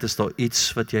dieptheid is daar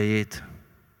iets wat jy het?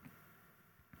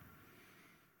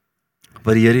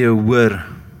 Wat die Here jou hoor,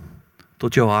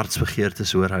 tot jou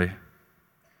hartsbegeertes hoor hy.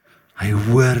 Hy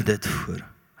hoor dit voor.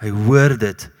 Hy hoor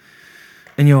dit.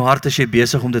 In jou hart is jy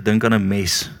besig om te dink aan 'n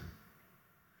mes.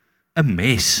 'n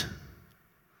Mes.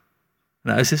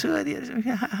 Nou is dit so,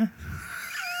 ja.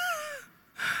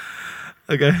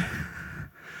 Okay.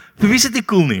 Vir wie is dit nie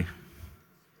cool nie?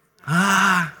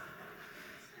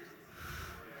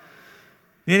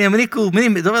 Nee, maar nie cool, maar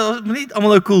nie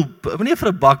almal nou cool, maar nie vir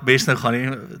 'n bak bes nou gaan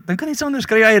nie, dink aan iets anders,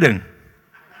 kry jy eie ding.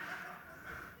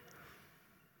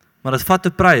 Maar dit vat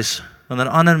 'n prys, wanneer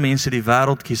ander mense die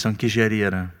wêreld kies, dan kies jy die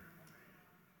Here.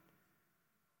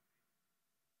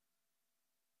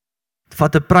 Dit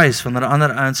vat 'n prys, wanneer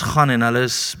ander ouens gaan en hulle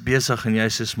is besig en jy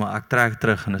sê, maar ek trek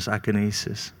terug en is ek in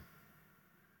Jesus.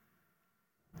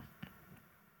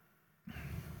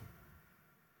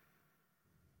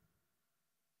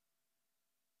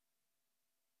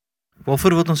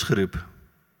 Waarvoor word ons geroep?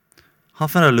 Gaan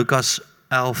van nou Lukas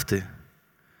 11 toe.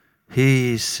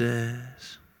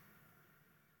 Jesus.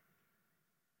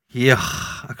 Ja,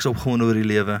 ek is opgewonde oor die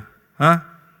lewe.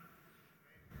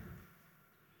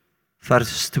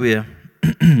 Vers 2.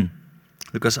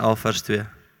 Lukas 11 vers 2.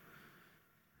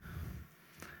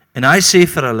 En hy sê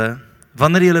vir hulle,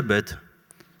 wanneer julle bid,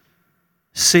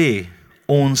 sê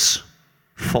ons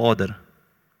Vader.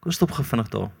 Kom stop gevinnig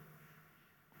daar.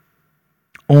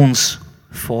 Ons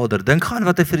Vader. Dink gaan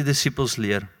wat hy vir die disippels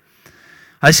leer.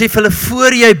 Hy sê vir hulle,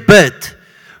 voor jy bid,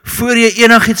 voor jy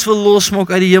enigiets wil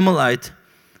losmaak uit die hemel uit,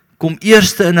 kom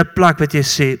eerste in 'n plek wat jy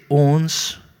sê,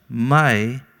 ons,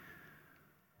 my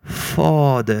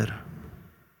Vader.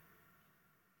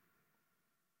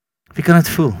 Wie kan dit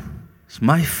voel? Dis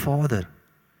my Vader.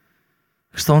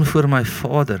 Ek staan voor my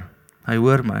Vader. Hy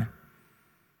hoor my.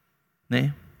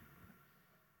 Nee?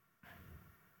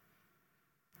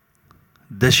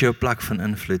 Dis jou plek van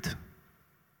invloed.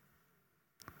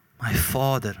 My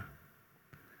Vader.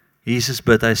 Jesus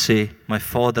bid, hy sê, my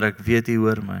Vader, ek weet U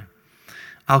hoor my.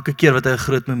 Elke keer wat hy 'n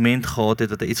groot moment gehad het,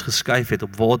 wat hy iets geskuif het,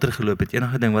 op water geloop het,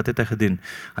 enige ding, wat het hy gedoen?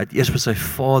 Hy het eers by sy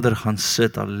Vader gaan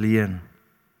sit alleen.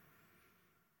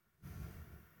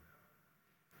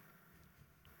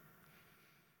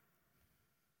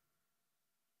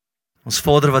 Ons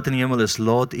Vader wat in die hemel is,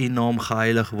 laat U naam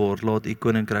geheilig word, laat U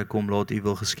koninkryk kom, laat U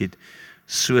wil geskied,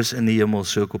 soos in die hemel,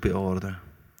 so ook op die aarde.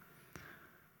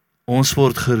 Ons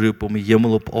word geroep om die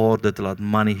hemel op aarde te laat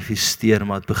manifesteer,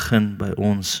 maar het begin by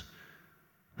ons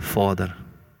Vader.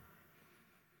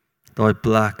 Daai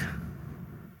plek,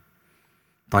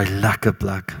 daai lekker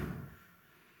plek,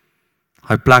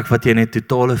 daai plek wat jy net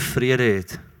totale vrede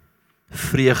het,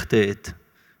 vreugde het,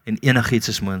 en enigiets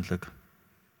is moontlik.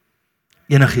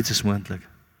 Enigiets is moontlik.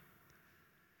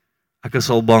 Ek is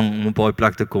al bang om op daai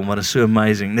plek te kom, maar dit is so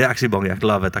amazing. Nee, ek is nie bang nie, ek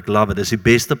love it. Dis die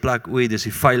beste plek ooit, dis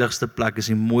die veiligste plek, dis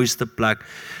die mooiste plek,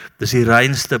 dis die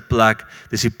reinste plek,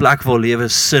 dis die plek waar lewe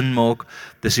sin maak,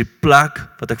 dis die plek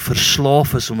wat ek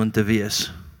verslaaf is om in te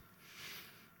wees.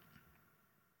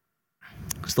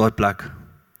 Dis daai plek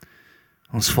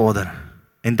Ons Vader.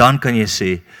 En dan kan jy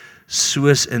sê,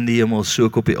 soos in die hemel, so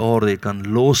ook op die aarde, jy kan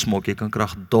losmaak, jy kan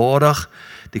kragtadig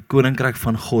die koninkryk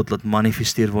van God laat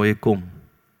manifesteer waar jy kom.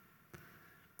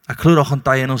 Ek glo daar gaan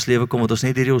tye in ons lewe kom, wat ons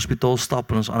net hierdie hospitaal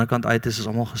stap en ons aan die ander kant uit is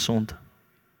almal gesond.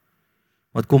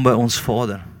 Wat kom by ons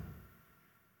Vader?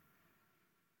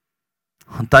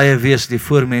 Gaan tye wees dat jy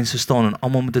voor mense staan en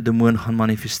almal met 'n demoon gaan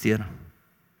manifesteer.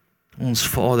 Ons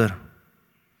Vader.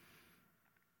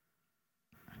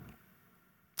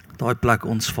 Daai plek,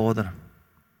 ons Vader.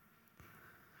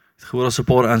 Ek hoor as 'n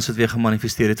paar ouens wat weer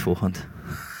gemanifesteer het volgend.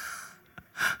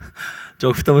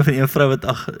 John vertel van een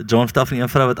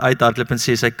vrou wat uithardloop en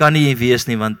sê, sy kan nie hier wees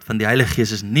nie, want van die Heilige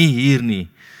Gees is nie hier nie.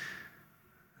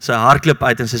 Sy hardloop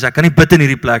uit en sê, ek kan nie bid in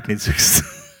hierdie plek nie.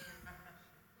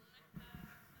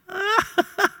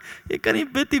 Jy kan nie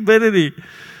bid hier binne nie.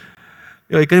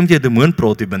 Ja, jy kan nie met jou demoon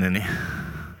praat hier binne nie.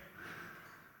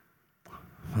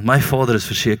 Want my Vader is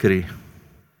verseker hier.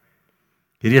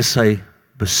 Hierdie is sy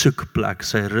besoekplek,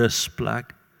 sy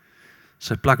rusplek.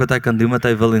 Sy plek wat hy kan doen wat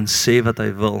hy wil en sê wat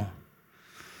hy wil.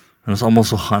 En ons almal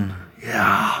sal gaan,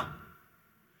 ja.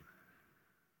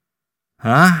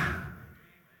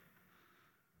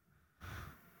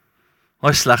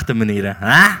 Hoe slegte maniere,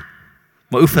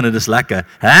 maar oefen dit is lekker,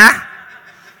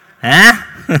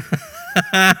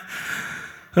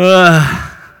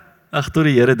 Ag, tot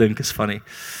die Here dink is funny.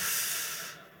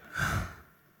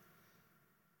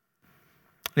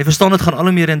 Jy verstaan, dit gaan al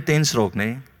hoe meer intens raak,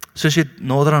 nee? Soos jy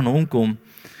nader aan hom kom,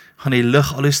 gaan die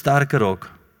lig al hoe sterker raak.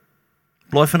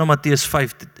 Blaai van Matteus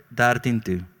 5:13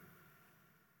 toe.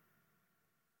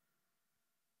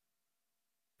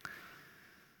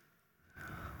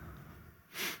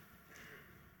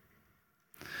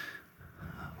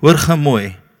 Hoor gou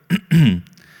mooi.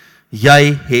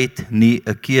 Jy het nie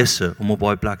 'n keuse om op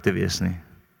daai plek te wees nie.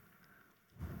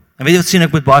 En weet jy wat sien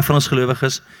ek met baie van ons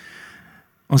gelowiges?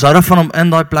 Ons hou daarvan om in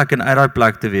daai plek en uit daai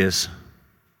plek te wees.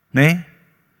 Nee?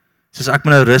 Soos ek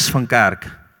moet nou rus van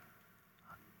kerk.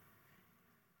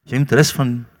 Jy moet rus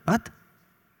van wat?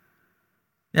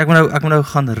 Ja, ek moet nou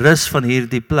gaan rus van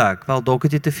hierdie plek. Wel, dalk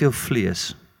het jy te veel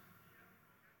vlees.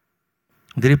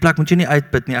 Want hierdie plek moet jy nie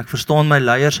uitput nie. Ek verstaan my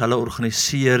leiers, hulle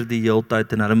organiseer die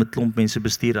heeltyd en hulle met klomp mense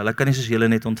bestuur. Hulle kan nie soos julle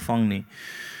net ontvang nie.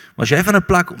 Maar as jy van 'n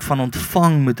plek van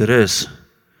ontvang moet rus,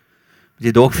 moet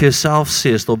jy dalk vir jouself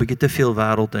sê, is daar 'n bietjie te veel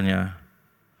wêreld in jou.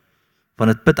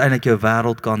 Want dit put eintlik jou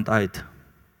wêreldkant uit.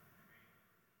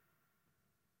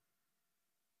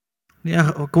 Nee,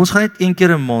 kom ons gaan net een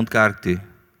keer 'n maand kerk toe.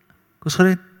 Kom ons gaan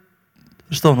net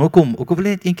verstaan, hoekom? Ook al wil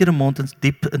jy net een keer 'n maand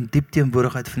in diep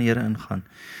teenwoordigheid van die Here ingaan.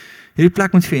 Hierdie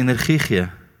plek moet vir energie gee.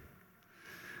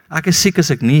 Ek is siek as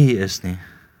ek nie hier is nie.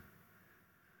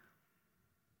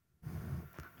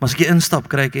 Maar as ek hier instap,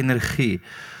 kry ek energie.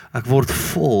 Ek word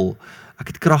vol. Ek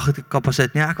het krag, ek het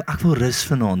kapasiteit. Nee, ek wil rus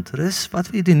vanaand. Rus, wat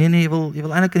wil jy doen? Nee, jy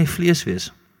wil eintlik in die vlees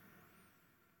wees.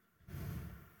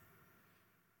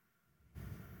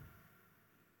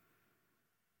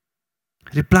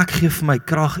 Die plek gee vir my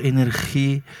krag,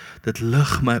 energie, dit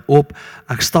lig my op,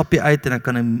 ek stap hier uit en ek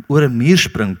kan oor 'n muur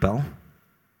spring, Pel.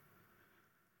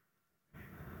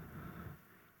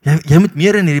 Jy moet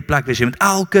meer in hierdie plek wees, jy moet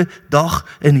elke dag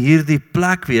in hierdie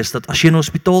plek wees, dat as jy in 'n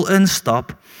hospitaal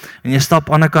instap, en jy stap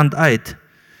aan die ander kant uit,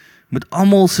 moet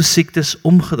almal se siektes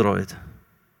omgedraai het.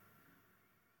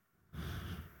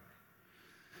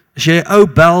 As jy 'n ou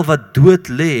bel wat dood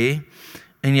lê,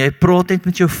 en jy praat net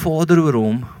met jou Vader oor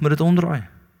hom, moet dit omdraai.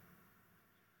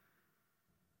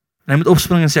 En hy moet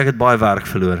opspring en sê, ek het baie werk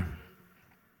verloor.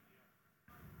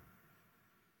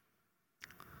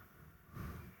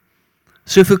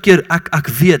 Soveel keer, ek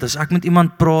weet, as ek met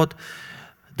iemand praat,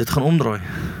 dit gaan omdraai.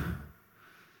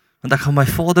 Want ek gaan my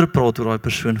Vader praat oor daai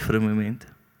persoon vir 'n moment.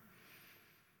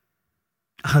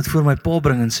 Ek gaan dit voor my pa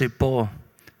bring en sê, Pa,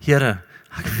 Here,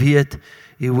 ek weet,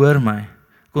 U hoor my.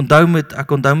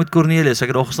 Ek onthou met Cornelius, ek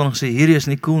het daar gestaan en gesê, hierdie is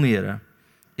nie cool nie, Here.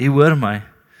 U hoor my.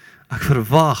 Ek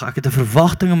het 'n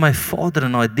verwagting in my Vader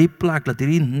in daai diep plek, dat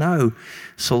hierdie nou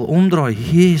sal omdraai,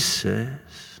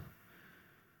 Jesus.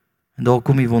 En daar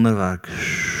kom die wonderwerk.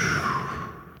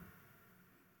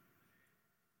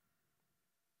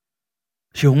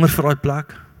 Is jy honger vir daai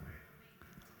plek?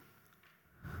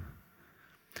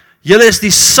 Julle is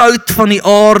die sout van die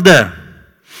aarde.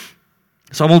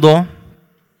 Is almal daar?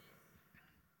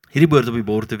 Hierdie behoort op die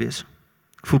bord te wees.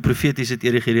 Ek voel profeties het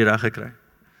Erik hierdie reg gekry.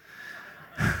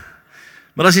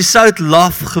 Maar as die sout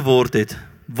laf geword het,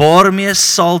 waarmee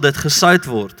sal dit gesout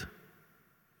word?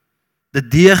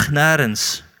 Dit deeg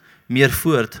nêrens meer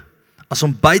voort, as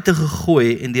om buite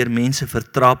gegooi en deur mense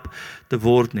vertrap te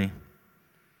word nie.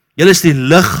 Julle is die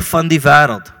lig van die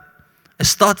wêreld. 'n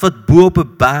Stad wat bo op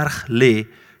 'n berg lê,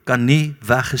 kan nie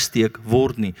weggesteek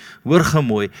word nie. Hoor gou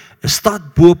mooi, 'n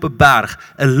stad bo op 'n berg,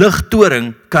 'n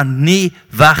ligtoring kan nie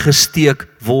weggesteek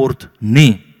word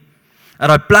nie. In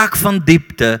daai plek van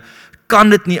diepte kan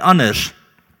dit nie anders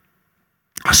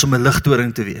as om 'n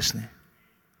ligtoring te wees nie.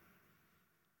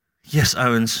 Yes,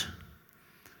 ouens.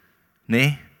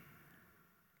 Nee.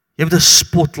 Jy moet 'n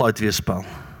spotlight wees, Paul.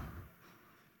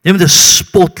 Jy moet 'n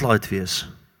spotlight wees.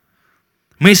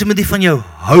 Mense moet nie van jou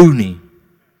hou nie.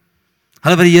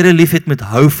 Hulle wat die Here liefhet moet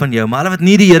hou van jou, maar hulle wat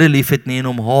nie die Here liefhet nie en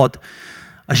hom haat,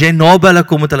 as jy naby hulle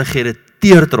kom met hulle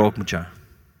geïrriteerd raak met jou.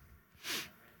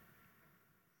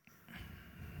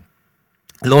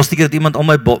 Laaste keer het iemand al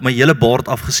my hele baard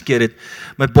afgeskeer het.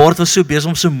 My baard was so besig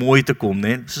om so mooi te kom,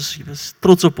 né? Jy was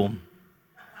trots op hom.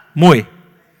 Mooi.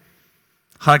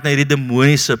 Gaan ek na hierdie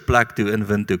demoniese plek toe in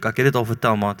Windhoek. Ek het dit al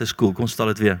vertel, maar dit is cool. Kom stel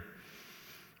dit weer.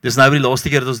 Dis nou die laaste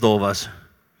keer dat ons daar was.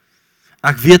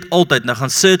 Ek weet altyd, nou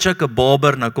gaan search ek 'n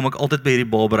barber, nou kom ek altyd by hierdie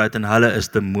barber uit en hulle is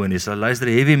demonies. Hulle luister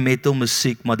heavy metal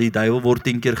musiek, maar die duiwel word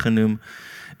 10 keer genoem.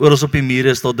 Oral op die mure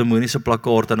is daar demoniese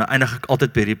plakkaat en nou eindig ek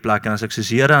altyd by hierdie plek en as ek sê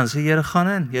Here, dan sê Here gaan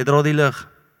in, jy dra die lig.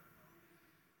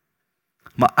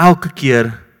 Maar elke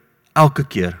keer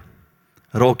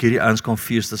raak hierdie ouens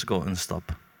confused as ek al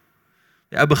instap.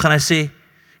 Die ou begin hy sê,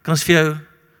 kan ons vir jou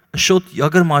 'n shot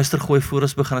Jägermeister gooi voor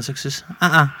ons begin, as ek sê,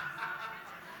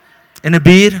 en 'n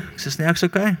bier, ek sê nee, ek's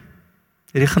okay.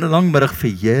 Hierdie gaan 'n lang middag vir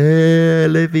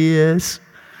julle wees.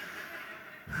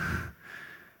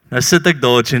 Nou sit ek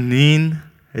daar, Janine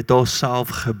het haarself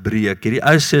gebreek. Hierdie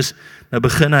ou sê, nou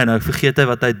begin hy, nou vergeet hy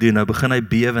wat hy doen, nou begin hy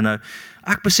bewe, nou,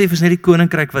 ek besef is net die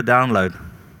koninkryk wat download.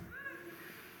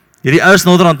 Hierdie ou is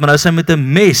naderhand, maar nou sy met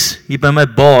 'n mes hier by my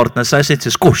baard, nou sy sê,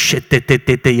 "Ko shit,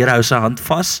 hier hou sy hand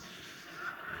vas."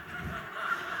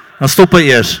 Dan stop hy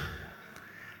eers.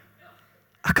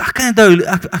 Ek kan onthou,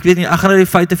 ek weet nie, ek gaan nou die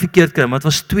feite verkeerd kry, maar dit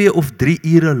was 2 of 3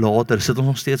 ure later, sit ons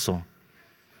nog steeds so.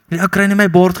 Hierdie ou kry nie my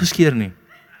baard geskeer nie.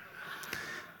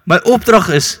 My opdrag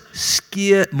is,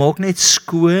 maak net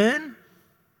skoon.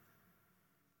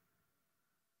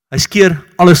 Hy skeer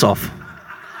alles af.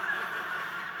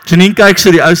 Janine kyk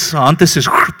so, die ou se hand is so,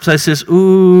 sy sê,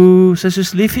 sy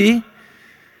sê, liefie.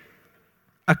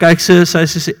 Ek kyk so, sy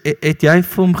sê, het jy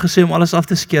vir hom gesê om alles af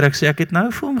te skeer? Ek sê, ek het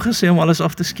nou vir hom gesê om alles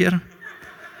af te skeer.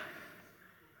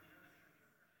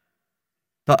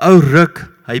 Daai ou ruk,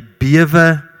 hy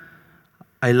bewe,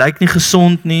 hy lyk nie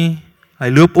gesond nie, hy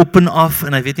loop op en af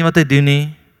en hy weet nie wat hy doen nie.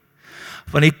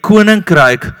 Want die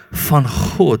koninkryk van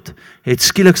God het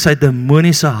skielik sy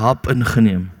demoniese hap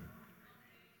ingeneem.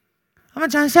 Maar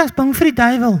jy sê, ek bang vir die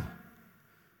duiwel.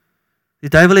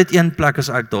 Die duiwel het een plek as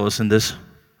ek daar is en dis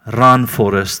Run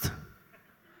Forest.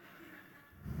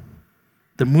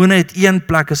 Demone het een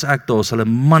plek as ek daar is, hulle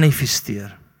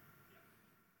manifesteer.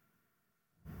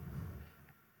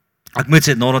 Ek moet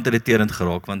sê, het naderhand irriterend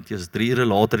geraak, want jy is 3 ure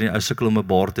later en die ou sukkel om 'n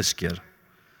baard te skeer.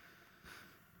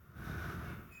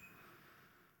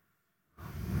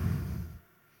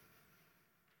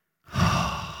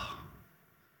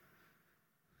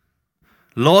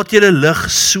 Laat julle lig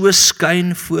so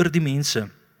skyn voor die mense,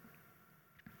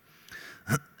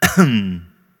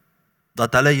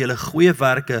 dat hulle julle goeie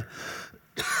werke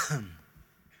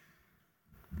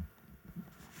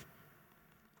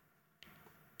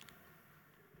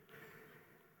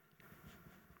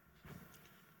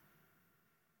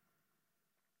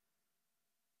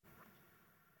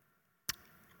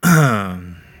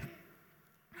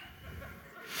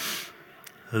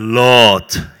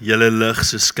laat julle lig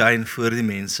so skyn voor die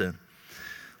mense,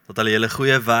 dat hulle julle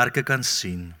goeie werke kan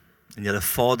sien, en julle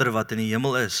Vader wat in die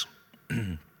hemel is,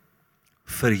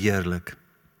 verheerlik.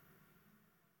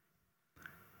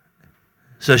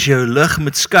 So as jou lig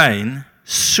moet skyn,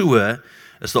 so,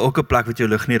 is daar ook 'n plek wat jou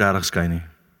lig nie regtig skyn nie.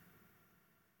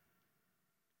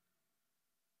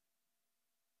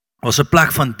 Ons 'n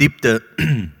plek van diepte,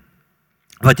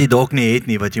 wat jy dalk nie het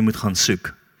nie, wat jy moet gaan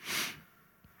soek.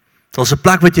 Daar's 'n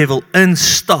plek wat jy wil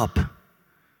instap,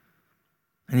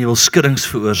 en jy wil skuddings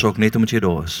veroorsaak net omdat jy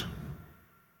daar is.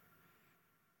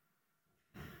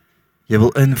 Jy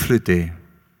wil invloed hê,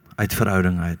 uit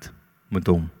verhouding uit, met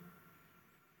hom.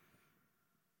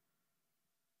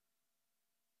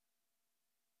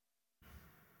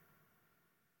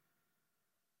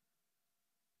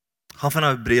 Gaan van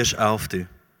nou Hebreërs 11 toe.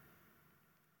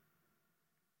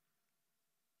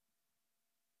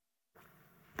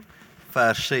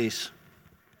 Vers 6.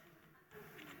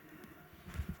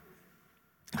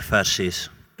 Vers 6.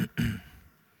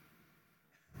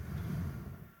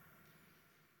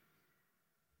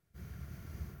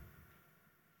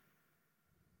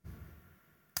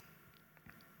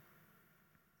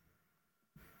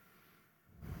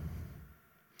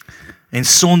 En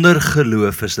sonder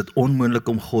geloof is dit onmoontlik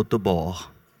om God te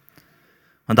behaag.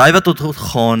 Want hy wat tot God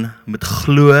gaan, moet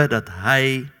glo dat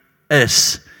hy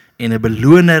is en 'n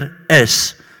beloner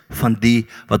is van die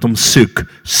wat hom soek.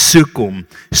 Soek hom,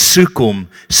 soek hom,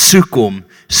 soek hom,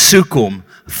 soek hom,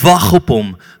 wag op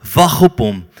hom, wag op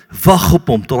hom, wag op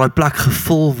hom, tot hy plek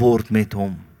gevul word met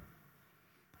hom.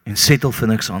 En settle vir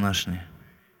niks anders nie.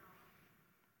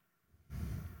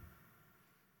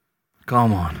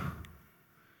 Come on.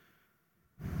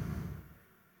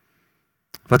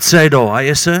 Wat sê hy daar? Hy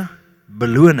is 'n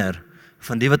beloner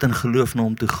van die wat in geloof na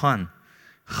hom toe gaan.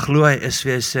 Glo hy is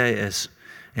wie hy sê hy is.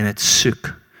 En dit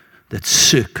soek. Dit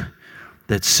soek.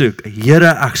 Dit soek.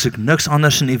 Here, ek soek niks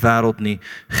anders in die wêreld nie.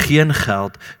 Geen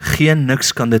geld, geen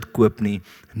niks kan dit koop nie.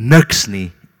 Niks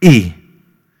nie.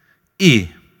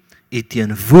 U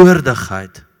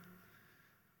teenwoordigheid.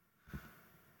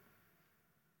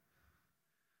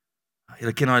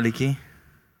 Julle ken daai liedjie?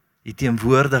 U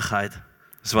teenwoordigheid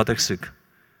is wat ek soek.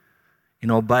 En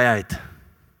nabyheid.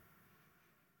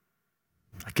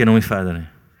 Ek ken hom nie verder nie.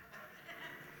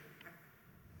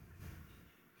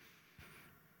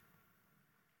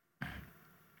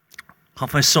 Gaan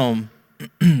my saam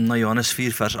na Johannes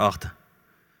 4 vers 8.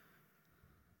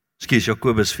 Ekskuus,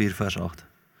 Jakobus 4 vers 8.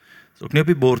 Is ook nie op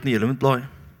die bord nie, julle moet blaai.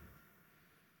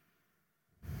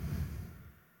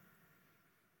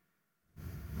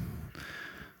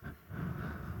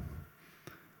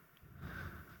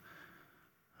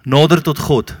 Nader tot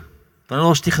God.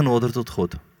 Wanneer is die genader tot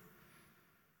God?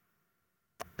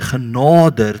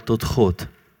 Genader tot God.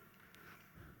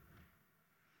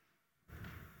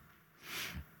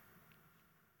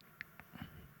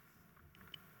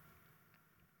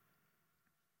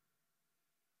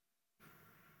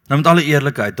 Nou met alle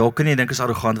eerlikheid, daar kan jy dink is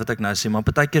arrogant wat ek nou sê, maar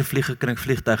partykeer vlieg ek in 'n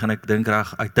vliegtuig en ek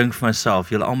dink vir myself,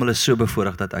 julle almal is so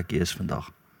bevoorreg dat ek hier is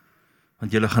vandag.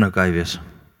 Want julle gaan okay wees.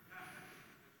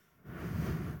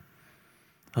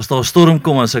 As daar 'n storm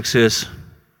kom, as ek sê,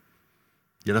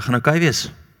 julle gaan okay wees.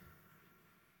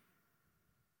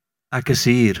 Ek is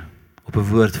hier op 'n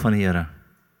woord van die Here.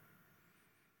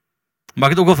 Maar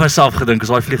ek het ook al van myself gedink, as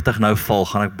daai vliegtuig nou val,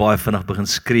 gaan ek baie vinnig begin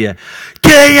skree,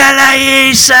 ken julle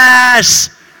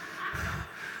Jesus?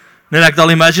 Net ek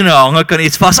al imagine hoe hang kan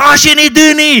iets vas, as jy nie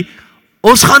doen nie,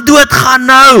 ons gaan doodgaan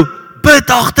nou, bid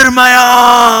agter my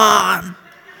aan.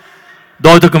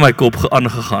 Daar het ook in my kop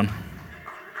aangegaan.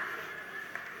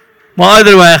 Maar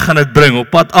either way, ek gaan dit bring, op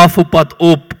pad af, op pad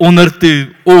op, onder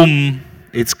toe, om,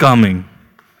 it's coming.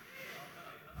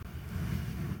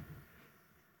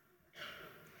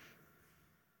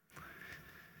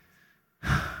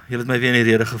 Jy het my weer in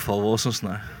die rede geval, waar is ons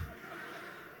nou?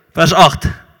 Vers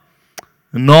 8.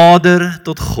 Nader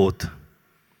tot God,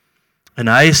 en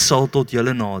hy sal tot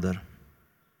julle nader.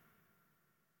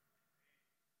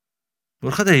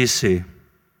 Wat gaan hy hier sê?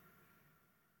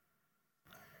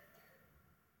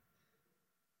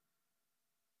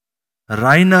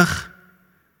 Reinig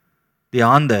die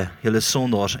hande, julle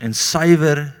sondaars, en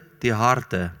suiwer die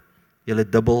harte, julle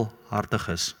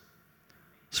dubbelhartiges.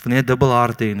 Dis van nie 'n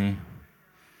dubbelhart hê nie.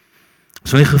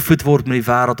 So nie gevoed word met die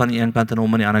wêreld aan die een kant en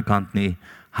hom aan die ander kant nie.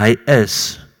 Hy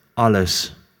is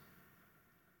alles.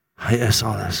 Hy is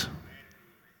alles.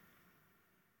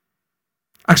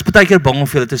 Ek is baie keer bang om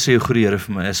vir julle te sê hoe goed die Here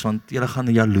vir my is, want julle gaan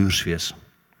jaloers wees.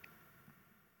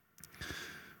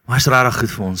 Maar hy is regtig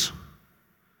goed vir ons.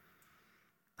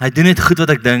 Hy doen net goed wat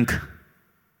ek dink.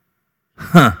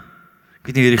 Ek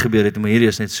weet nie hoe hierdie gebeur het, maar hierdie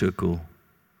is net so cool.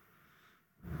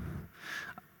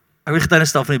 Ek weet getuienis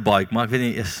stel van die bike, maar ek weet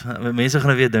nie, mense gaan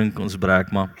nou weer dink ons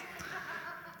brek, maar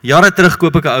jare terug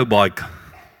koop ek 'n ou bike.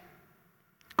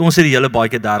 Kom ons sê die hele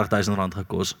bike het R30,000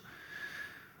 gekos.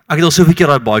 Ek het al soveel keer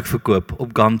daai bike verkoop,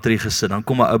 op Gumtree gesit, dan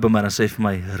kom 'n ou by my en sê vir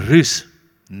my, Roos,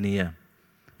 nee.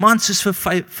 Man, soos vir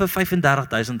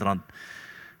R35,000,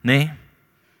 nee.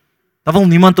 Dan wil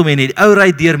niemand om hê nie, die ou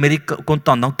ry deur met die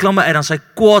kontant, dan klim hy uit, dan sy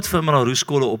kwaad vir my na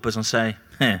roeskolle op is, dan sê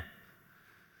hy,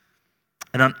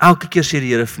 En dan elke keer sê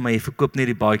die Here vir my, jy verkoop nie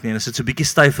die bike nie, en as dit so bietjie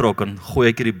styf raak, dan gooi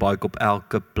ek hierdie bike op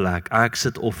elke plek. Ek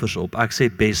sit offers op, ek sê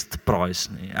best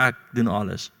price nie, ek doen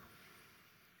alles.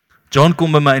 John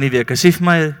kom by my in die week, hy sê vir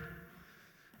my,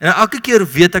 en elke keer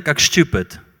weet ek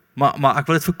stupid, maar ek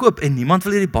wil dit verkoop, en niemand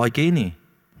wil hierdie bike hê nie.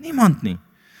 Niemand nie.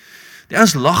 Die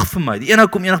ouens lag vir my, die ene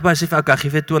kom enig by en sê vir ek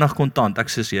gee vir 20 kontant, ek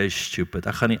sê jy is stupid,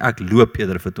 ek loop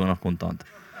eerder vir 20 kontant.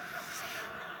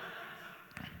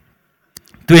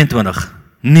 22.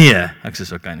 Nee, ek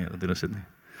sê okay nie, dat doen ons dit nie.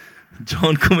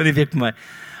 John kom in die week vir my.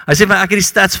 Hy sê ek het die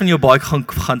stats van jou bike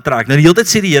gaan trek. Nou die hele tyd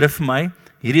sê die Here vir my,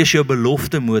 hierdie is jou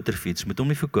belofte motorfiets, moet hom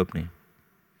nie verkoop nie.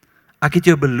 Ek het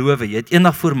jou beloof, jy het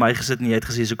eendag voor my gesit en jy het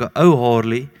gesê, soek 'n ou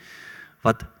Harley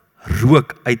wat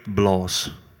rook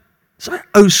uitblaas. So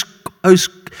ou,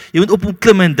 jy moet op hom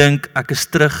klim en dink, ek is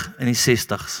terug in die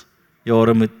 60s,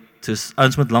 jare met, soos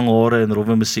ouens met lang hare en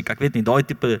rowwe musiek, ek weet nie, daai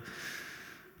tipe,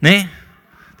 nee,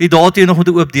 die dae toe jy nog met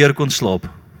 'n oop deur kon slaap.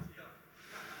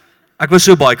 Ek wou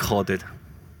so baie gehad het.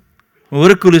 Maar hoor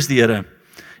hoe cool is die Here.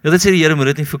 Ja, dit sê die Here moet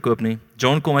dit nie verkoop nie.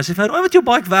 John kom, hy sê vir my, wat jou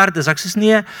bike werd is, ek sê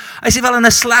nee, hy sê wel in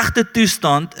 'n slegte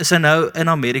toestand, is hy nou in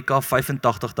Amerika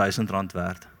R85,000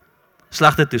 werd.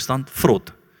 Slegte toestand,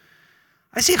 vrot.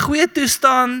 Hy sê goeie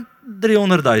toestand,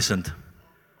 300,000.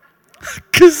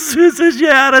 Soos is jy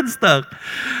ernstig.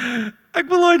 Ek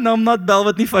wil daai Namnat bel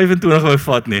wat nie 25 wou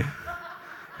vat nie.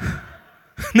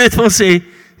 Net van sê,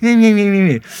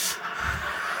 nee.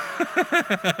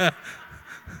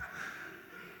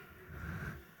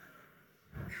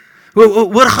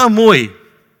 Hoor gou mooi.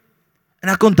 En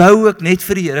ek onthou ook net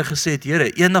vir die Here gesê het,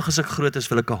 Here, eendag as ek groot is,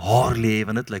 wil ek 'n Harley hê,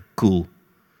 want dit lyk cool.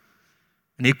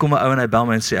 En hier kom 'n ou en hy bel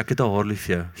my en sê, ek het 'n Harley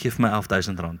vir jou, geef my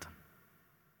R11,000.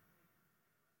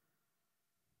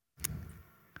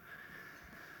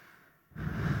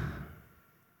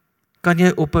 Kan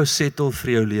jy ophou settle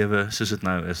vir jou lewe soos dit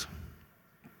nou is?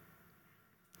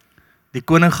 Die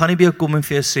koning gaan nie by jou kom en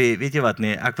vir jou sê, weet jy wat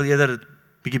nee, ek wil eerder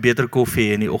bietjie beter koffie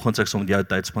hê in die oggend as ek saam met jou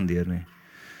tyd spandeer nie.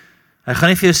 Hy gaan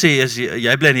nie vir jou sê, as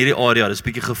jy bly in hierdie area, dis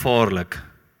bietjie gevaarlik.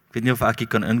 Ek weet nie of ek hier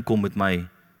kan inkom met my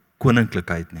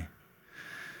koninklikheid nie.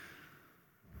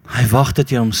 Hy wag dat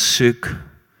jy hom soek,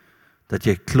 dat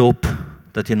jy klop,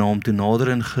 dat jy na hom toe nader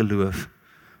in geloof,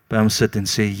 by hom sit en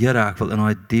sê, Here, ek wil in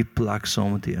daai diep plek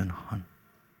saam met U ingaan.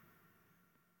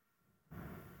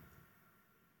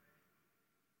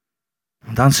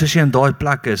 En dan soos jy in daai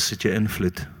plek is, het jy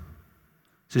invloed.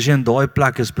 Soos jy in daai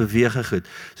plek is, beweeg jy goed.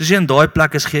 Soos jy in daai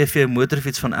plek is, gee vir 'n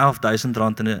motorfiets van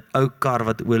R11,000 en 'n ou kar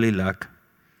wat olie lek.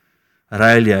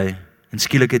 Ruil jy, en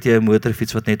skielik het jy 'n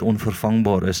motorfiets wat net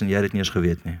onvervangbaar is, en jy het dit nie eens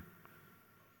geweet nie.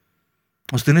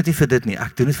 Ons doen dit nie vir dit nie,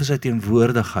 ek doen dit vir sy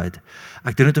teenwoordigheid.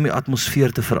 Ek doen dit om die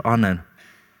atmosfeer te verander.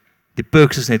 Die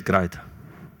perks is net great.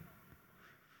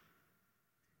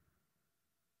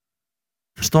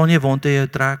 Verstaan jy waantoe jy jou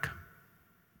trek?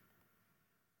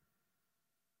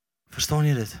 Verstaan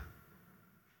jy dit?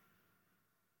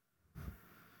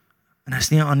 En hy is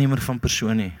nie 'n aannemer van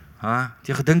persoon nie. Het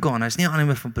jy gedink aan, hy is nie 'n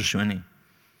aannemer van persoon nie.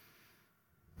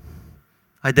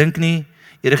 Hy dink nie,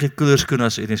 Erik het cooler skoene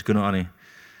as Edens skoene aan nie.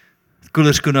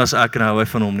 Cooler skoene as ek en hou hy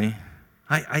van hom nie.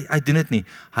 Hy doen dit nie.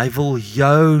 Hy wil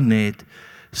jou net,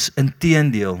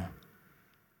 inteendeel.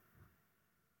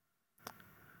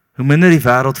 Hoe minder die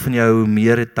wêreld van jou, hoe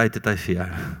meer tyd het hy vir jou.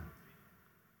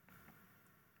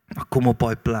 Maar kom op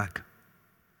daai plek.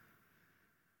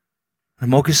 En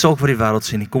maak nie saak wat die wêreld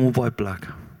sê nie, kom op daai plek.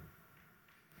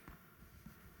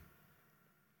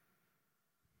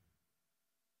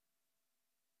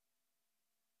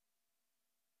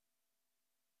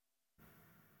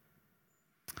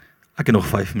 Ek het nog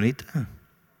 5 minute.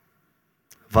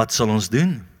 Wat sal ons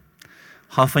doen?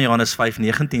 Gaan van Johannes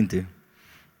 5:19 toe.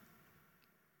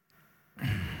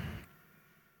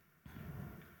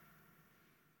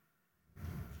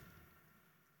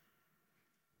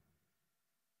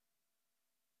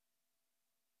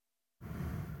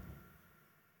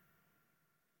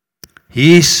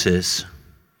 Jesus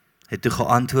het toe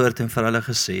geantwoord en vir hulle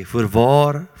gesê,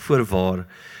 voorwaar,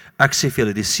 ek sê vir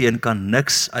julle, die seun kan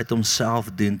niks uit homself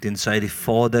doen, tensy die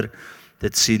Vader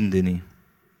dit sien doen nie.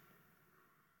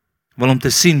 Want om te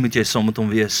sien moet jy saam met hom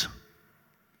wees.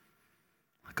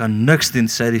 Jy kan niks doen,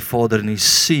 tensy die Vader nie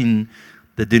sien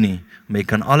dit doen nie. Maar jy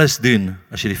kan alles doen,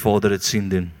 as jy die Vader dit sien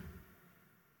doen.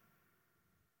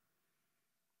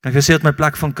 Ek gesê dat my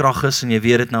plek van krag is, en jy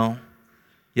weet dit nou.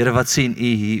 Here, wat sien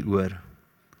U hieroor?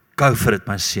 Go vir dit,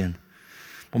 my seun.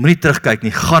 Moenie terugkyk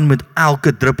nie, gaan met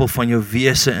elke druppel van jou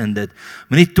wese in dit.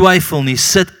 Moenie twyfel nie,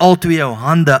 sit altyd jou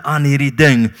hande aan hierdie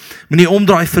ding. Moenie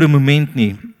omdraai vir 'n oomblik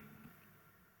nie.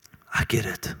 Ek het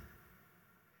dit.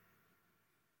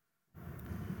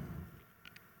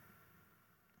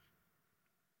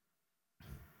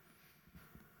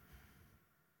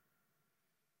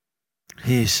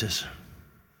 Jesus.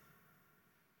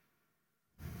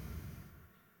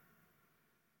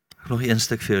 Ek wil nog een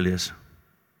stuk vir jou lees.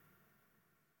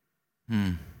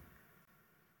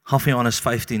 Gaan van Johannes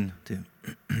 15 toe.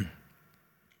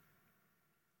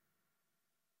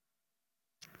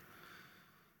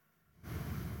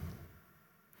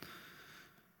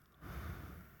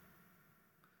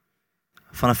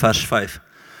 Vanaf vers 5.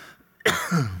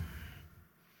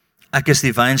 Ek is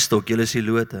die wynstok, julle is die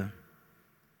lote.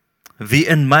 Wie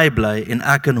in my bly en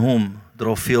ek in hom,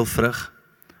 dra veel vrug,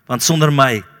 want sonder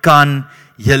my kan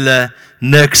julle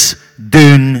niks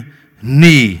doen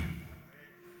nie.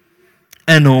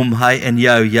 in hom, hy in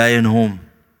jou, jy in hom.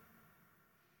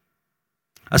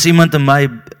 As iemand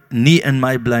nie in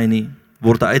my bly nie,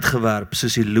 word hy uitgewerp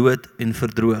soos die lood en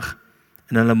verdroog.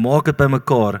 En hulle maak dit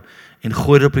bymekaar en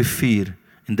gooi dit op die vuur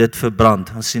en dit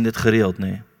verbrand. Ons sien dit gereeld,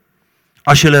 nee.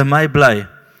 As julle in my bly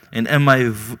en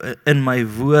in my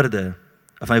woorde,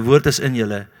 of my woord is in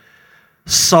julle,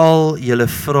 sal julle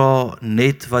vra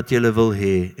net wat julle wil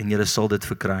hê en julle sal dit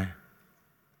verkry.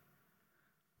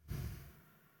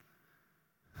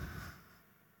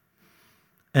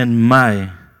 In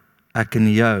my, ek in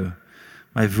jou,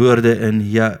 my woorde in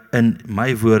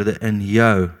my woorde in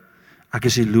jou. Ek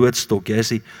is die loodstok, jy is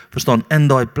die, verstaan, in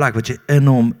daai plek wat jy in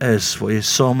hom is, waar jy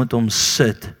saam met hom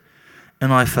sit, in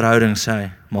daai verhouding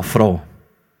sê, maar vra.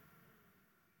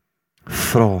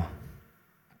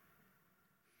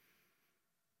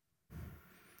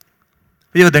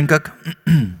 Weet jy wat dink ek?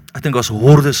 Ek dink as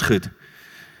hordes goed,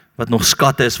 wat nog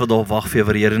skatte is, wat daar wag vir jou,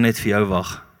 wat die Here net vir jou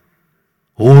wag.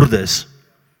 Hordes.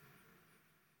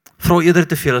 Vra eerder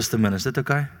te veel as te min, is dit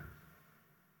oké?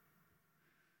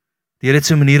 Die Here het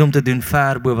so 'n manier om te doen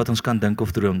ver bo wat ons kan dink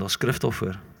of droom, daar's skrif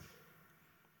daarvoor.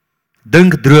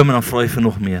 Dink, droom en dan vra jy vir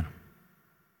nog meer.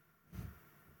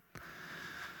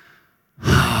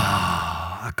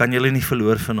 Ek kan julle nie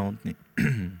verloor vanaand nie.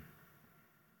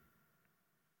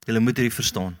 Julle moet hierdie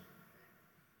verstaan.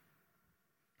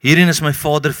 Hierin is my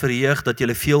Vader verheug dat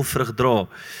julle veel vrug dra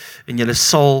en julle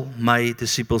sal my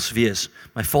disippels wees.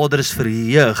 My Vader is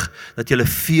verheug dat julle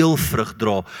veel vrug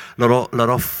dra. Laat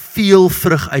daar veel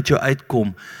vrug uit jou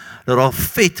uitkom. Laat daar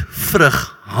vet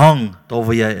vrug hang daar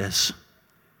waar jy is.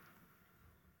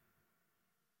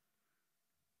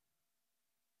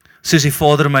 Soos die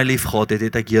Vader my lief gehad het,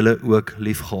 het ek julle ook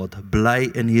lief gehad.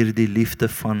 Bly in hierdie liefde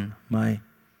van my.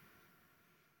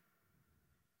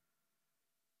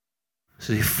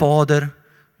 Soos die Vader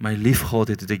my lief gehad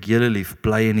het, het ek julle lief,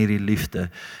 bly in hierdie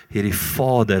liefde. Hierdie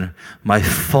Vader, my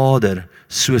Vader,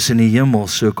 soos in die hemel,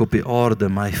 so ook op die aarde,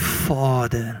 my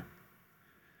Vader.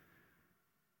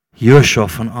 Joshua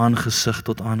van aangesig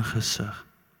tot aangesig.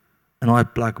 In daai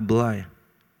plek bly.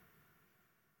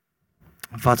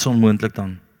 Wat's onmoontlik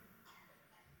dan?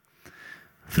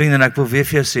 Vriende, en ek wil weer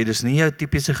vir jou sê, dis nie jou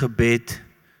tipiese gebed,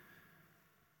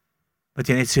 wat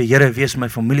jy net sê, Here, wees my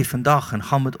familie vandag, en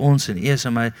gaan met ons, en eers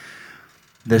in my,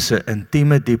 dis 'n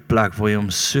intieme diep plek, waar jy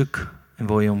hom soek, en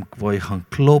waar jy gaan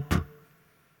klop,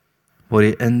 waar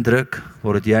jy indruk,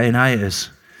 waar dit jy en hy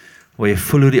is, waar jy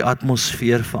voel hoe die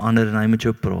atmosfeer verander, en hy met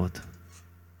jou praat.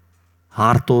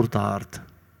 Hart tot hart.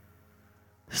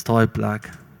 Dis daai plek.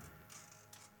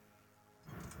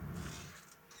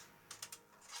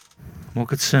 Maak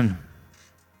dit sin.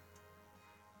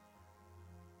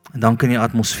 En dan kan jy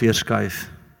atmosfeer skuif.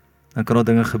 Dan kan daar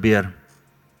dinge gebeur.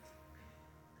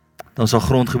 Dan is daar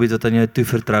grondgebied wat aan jou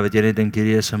toevertrou, wat jy net dink,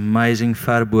 hierdie is amazing,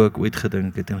 ver bo ek ooit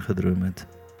gedink het en gedroom het.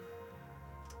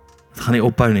 Het gaan nie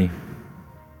ophou nie.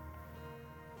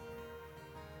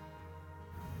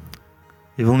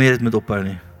 Jy wil nie dit met ophou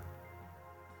nie.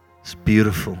 It's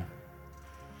beautiful.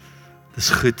 Dis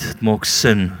goed, het maak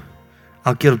sin.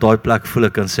 Elke keer op daai plek voel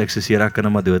ek aan seks, as Here, ek kan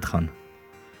nou maar doodgaan.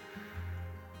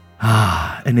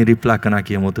 In hierdie plek kan ek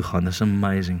hemel toe gaan, dis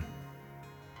amazing.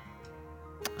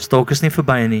 Stalk is nie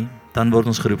verby nie, dan word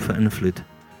ons geroep vir invloed.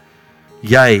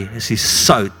 Jy is die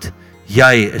sout,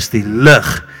 jy is die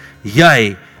lig,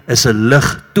 jy is 'n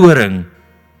ligtoring.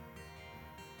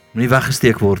 Moenie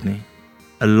weggesteek word nie.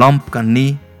 'n Lamp kan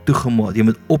nie toegemaak, jy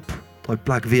moet op daai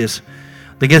plek wees.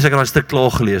 Dink jy as ek daai stuk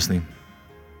klaar gelees nie?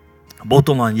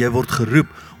 Bottom line, jy word geroep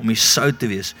om die sout te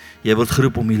wees. Jy word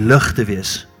geroep om die lig te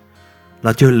wees.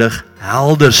 Laat jou lig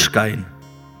helder skyn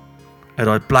uit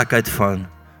daai plek uit van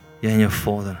jy en jou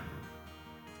Vader.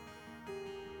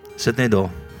 Sit net daar.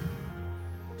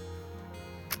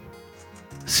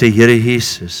 Sê, Here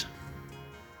Jesus,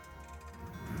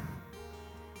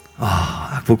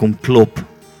 ek wil kom klop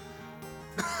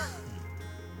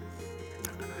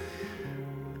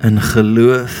in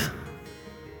geloof.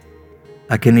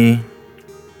 Ek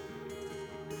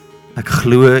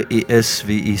glo U is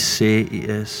wie U sê U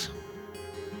is.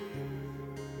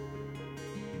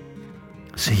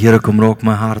 Sê, Here, kom raak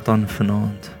my hart aan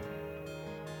vanaand.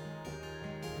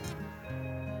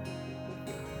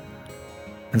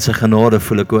 In sy genade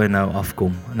voel ek hoe hy nou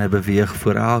afkom, en hy beweeg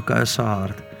voor elke se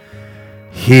hart.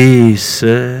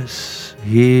 Jesus,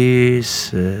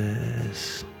 Jesus,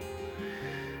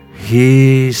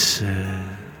 Jesus.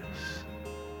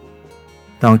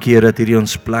 Dankie, Here, dat hierdie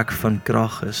ons plek van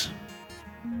krag is.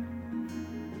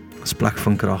 Ons plek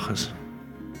van krag is.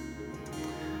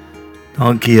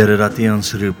 Dankie, Here, dat U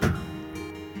ons roep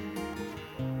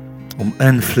om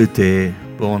invloed te hê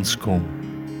waar ons kom.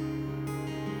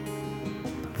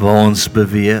 waar ons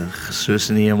beweeg, soos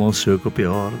in die hemel, so ook op die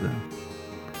aarde.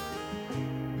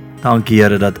 Dankie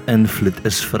Here dat invloed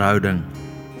is verhouding.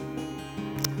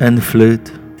 Invloed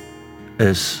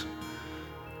is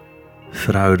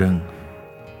verhouding.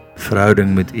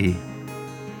 Verhouding met U.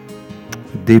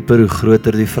 Hoe dieper, hoe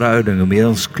groter die verhouding, hoe meer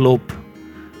ons klop,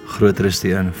 groter is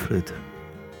die invloed.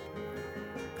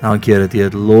 Dankie Here dat U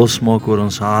dit losmaak oor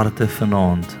ons harte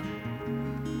vanaand.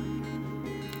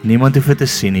 Niemand hoef dit te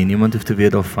sien nie, niemand hoef te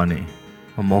weet daarvan nie,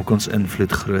 maar maak ons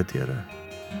invloed groot, Here.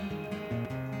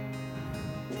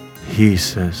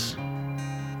 Jesus.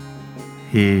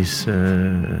 Jesus.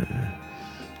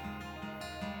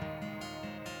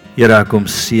 Here, ek kom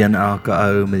seën elke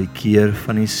ou met die keur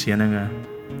van die seëninge.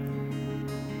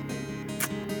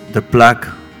 'n plek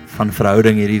van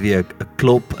verhouding hierdie week, 'n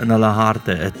klop in hulle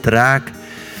harte, 'n trek,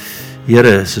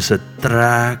 Here, soos 'n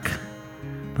trek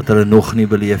wat hulle nog nie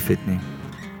beleef het nie.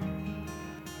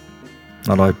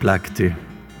 Na daai plek toe.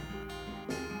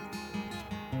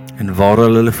 En waar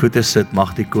hulle voete sit,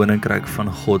 mag die koninkryk van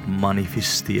God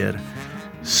manifesteer,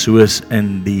 soos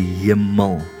in die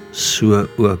hemel, so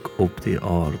ook op die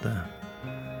aarde.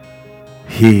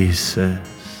 Jesus.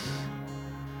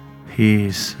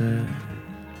 Jesus.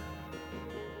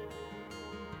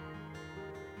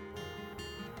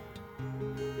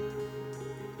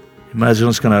 Imagine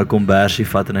ons kan nou 'n kombersie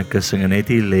vat en 'n kussing en net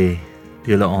hier lê,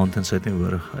 die hele aand in sy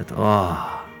teenwoordigheid.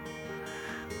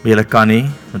 Maar julle kan nie,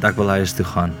 want ek wil huis toe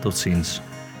gaan. Totsiens.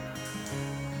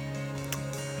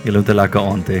 Julle moet 'n lekker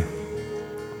aand hê.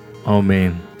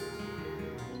 Amen.